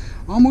 so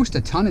almost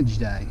a tonnage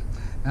day.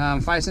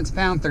 5 cents a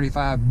pound,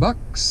 35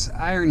 bucks.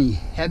 Irony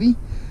Heavy.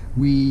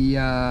 We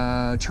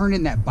turned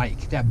in that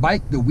bike. That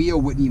bike, the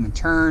wheel wouldn't even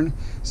turn.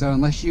 So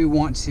unless you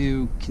want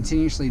to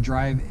continuously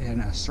drive in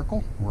a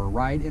circle or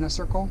ride in a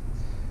circle,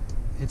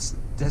 it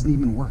doesn't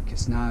even work.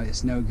 It's no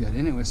good.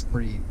 And it was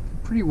pretty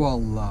well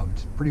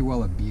loved, pretty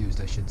well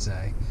abused, I should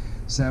say.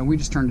 So we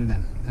just turned it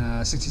in.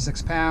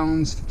 66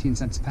 pounds, 15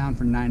 cents a pound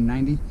for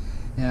 $9.90.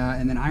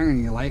 And then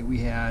Irony Light, we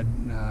had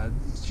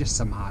just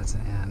some odds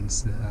and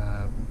ends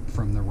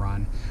from the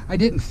run. I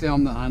didn't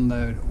film the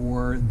unload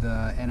or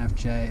the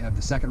NFJ of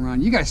the second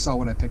run. You guys saw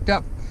what I picked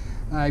up.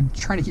 I'm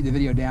trying to keep the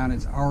video down.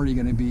 It's already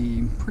going to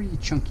be a pretty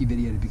chunky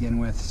video to begin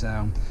with,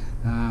 so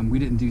we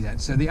didn't do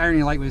that. So the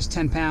Irony Light was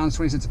 10 pounds,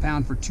 20 cents a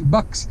pound for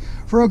 $2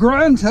 for a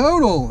grand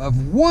total of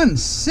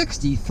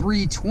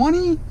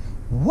 $163.20.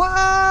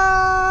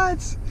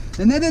 What?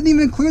 And that didn't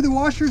even include the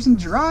washers and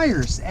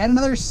dryers. Add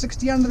another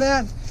 60 onto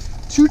that,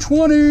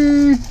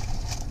 $220.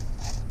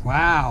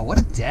 Wow, what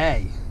a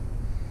day.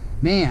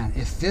 Man,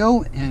 if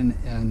Phil and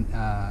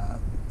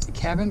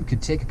Kevin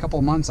could take a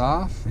couple months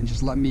off and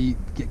just let me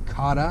get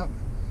caught up,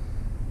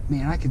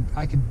 man,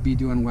 I could be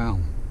doing well.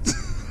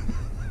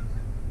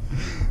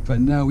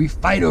 But no, we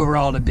fight over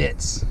all the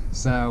bits.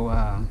 So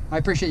I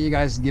appreciate you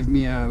guys giving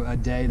me a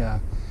day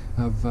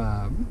of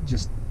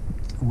just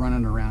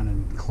running around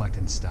and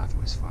collecting stuff. It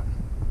was fun.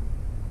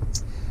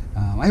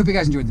 I hope you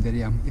guys enjoyed the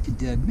video. If you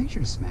did, make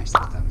sure to smash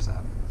that thumbs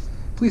up.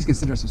 Please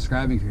consider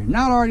subscribing if you're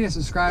not already a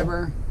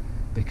subscriber,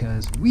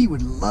 because we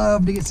would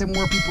love to get some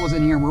more people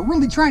in here. We're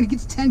really trying to get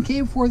to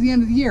 10K before the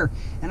end of the year,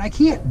 and I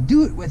can't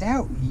do it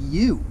without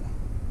you.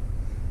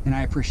 And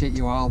I appreciate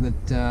you all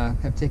that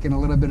have taken a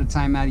little bit of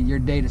time out of your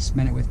day to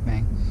spend it with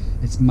me.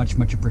 It's much,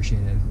 much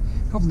appreciated.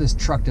 Hopefully this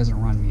truck doesn't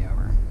run me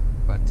over,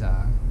 but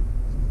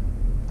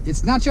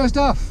it's Nacho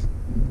Stuff.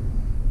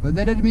 But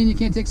that doesn't mean you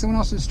can't take someone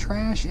else's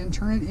trash and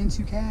turn it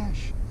into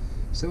cash.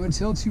 So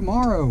until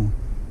tomorrow,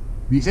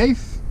 be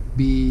safe,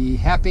 be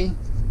happy,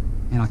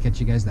 and I'll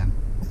catch you guys then.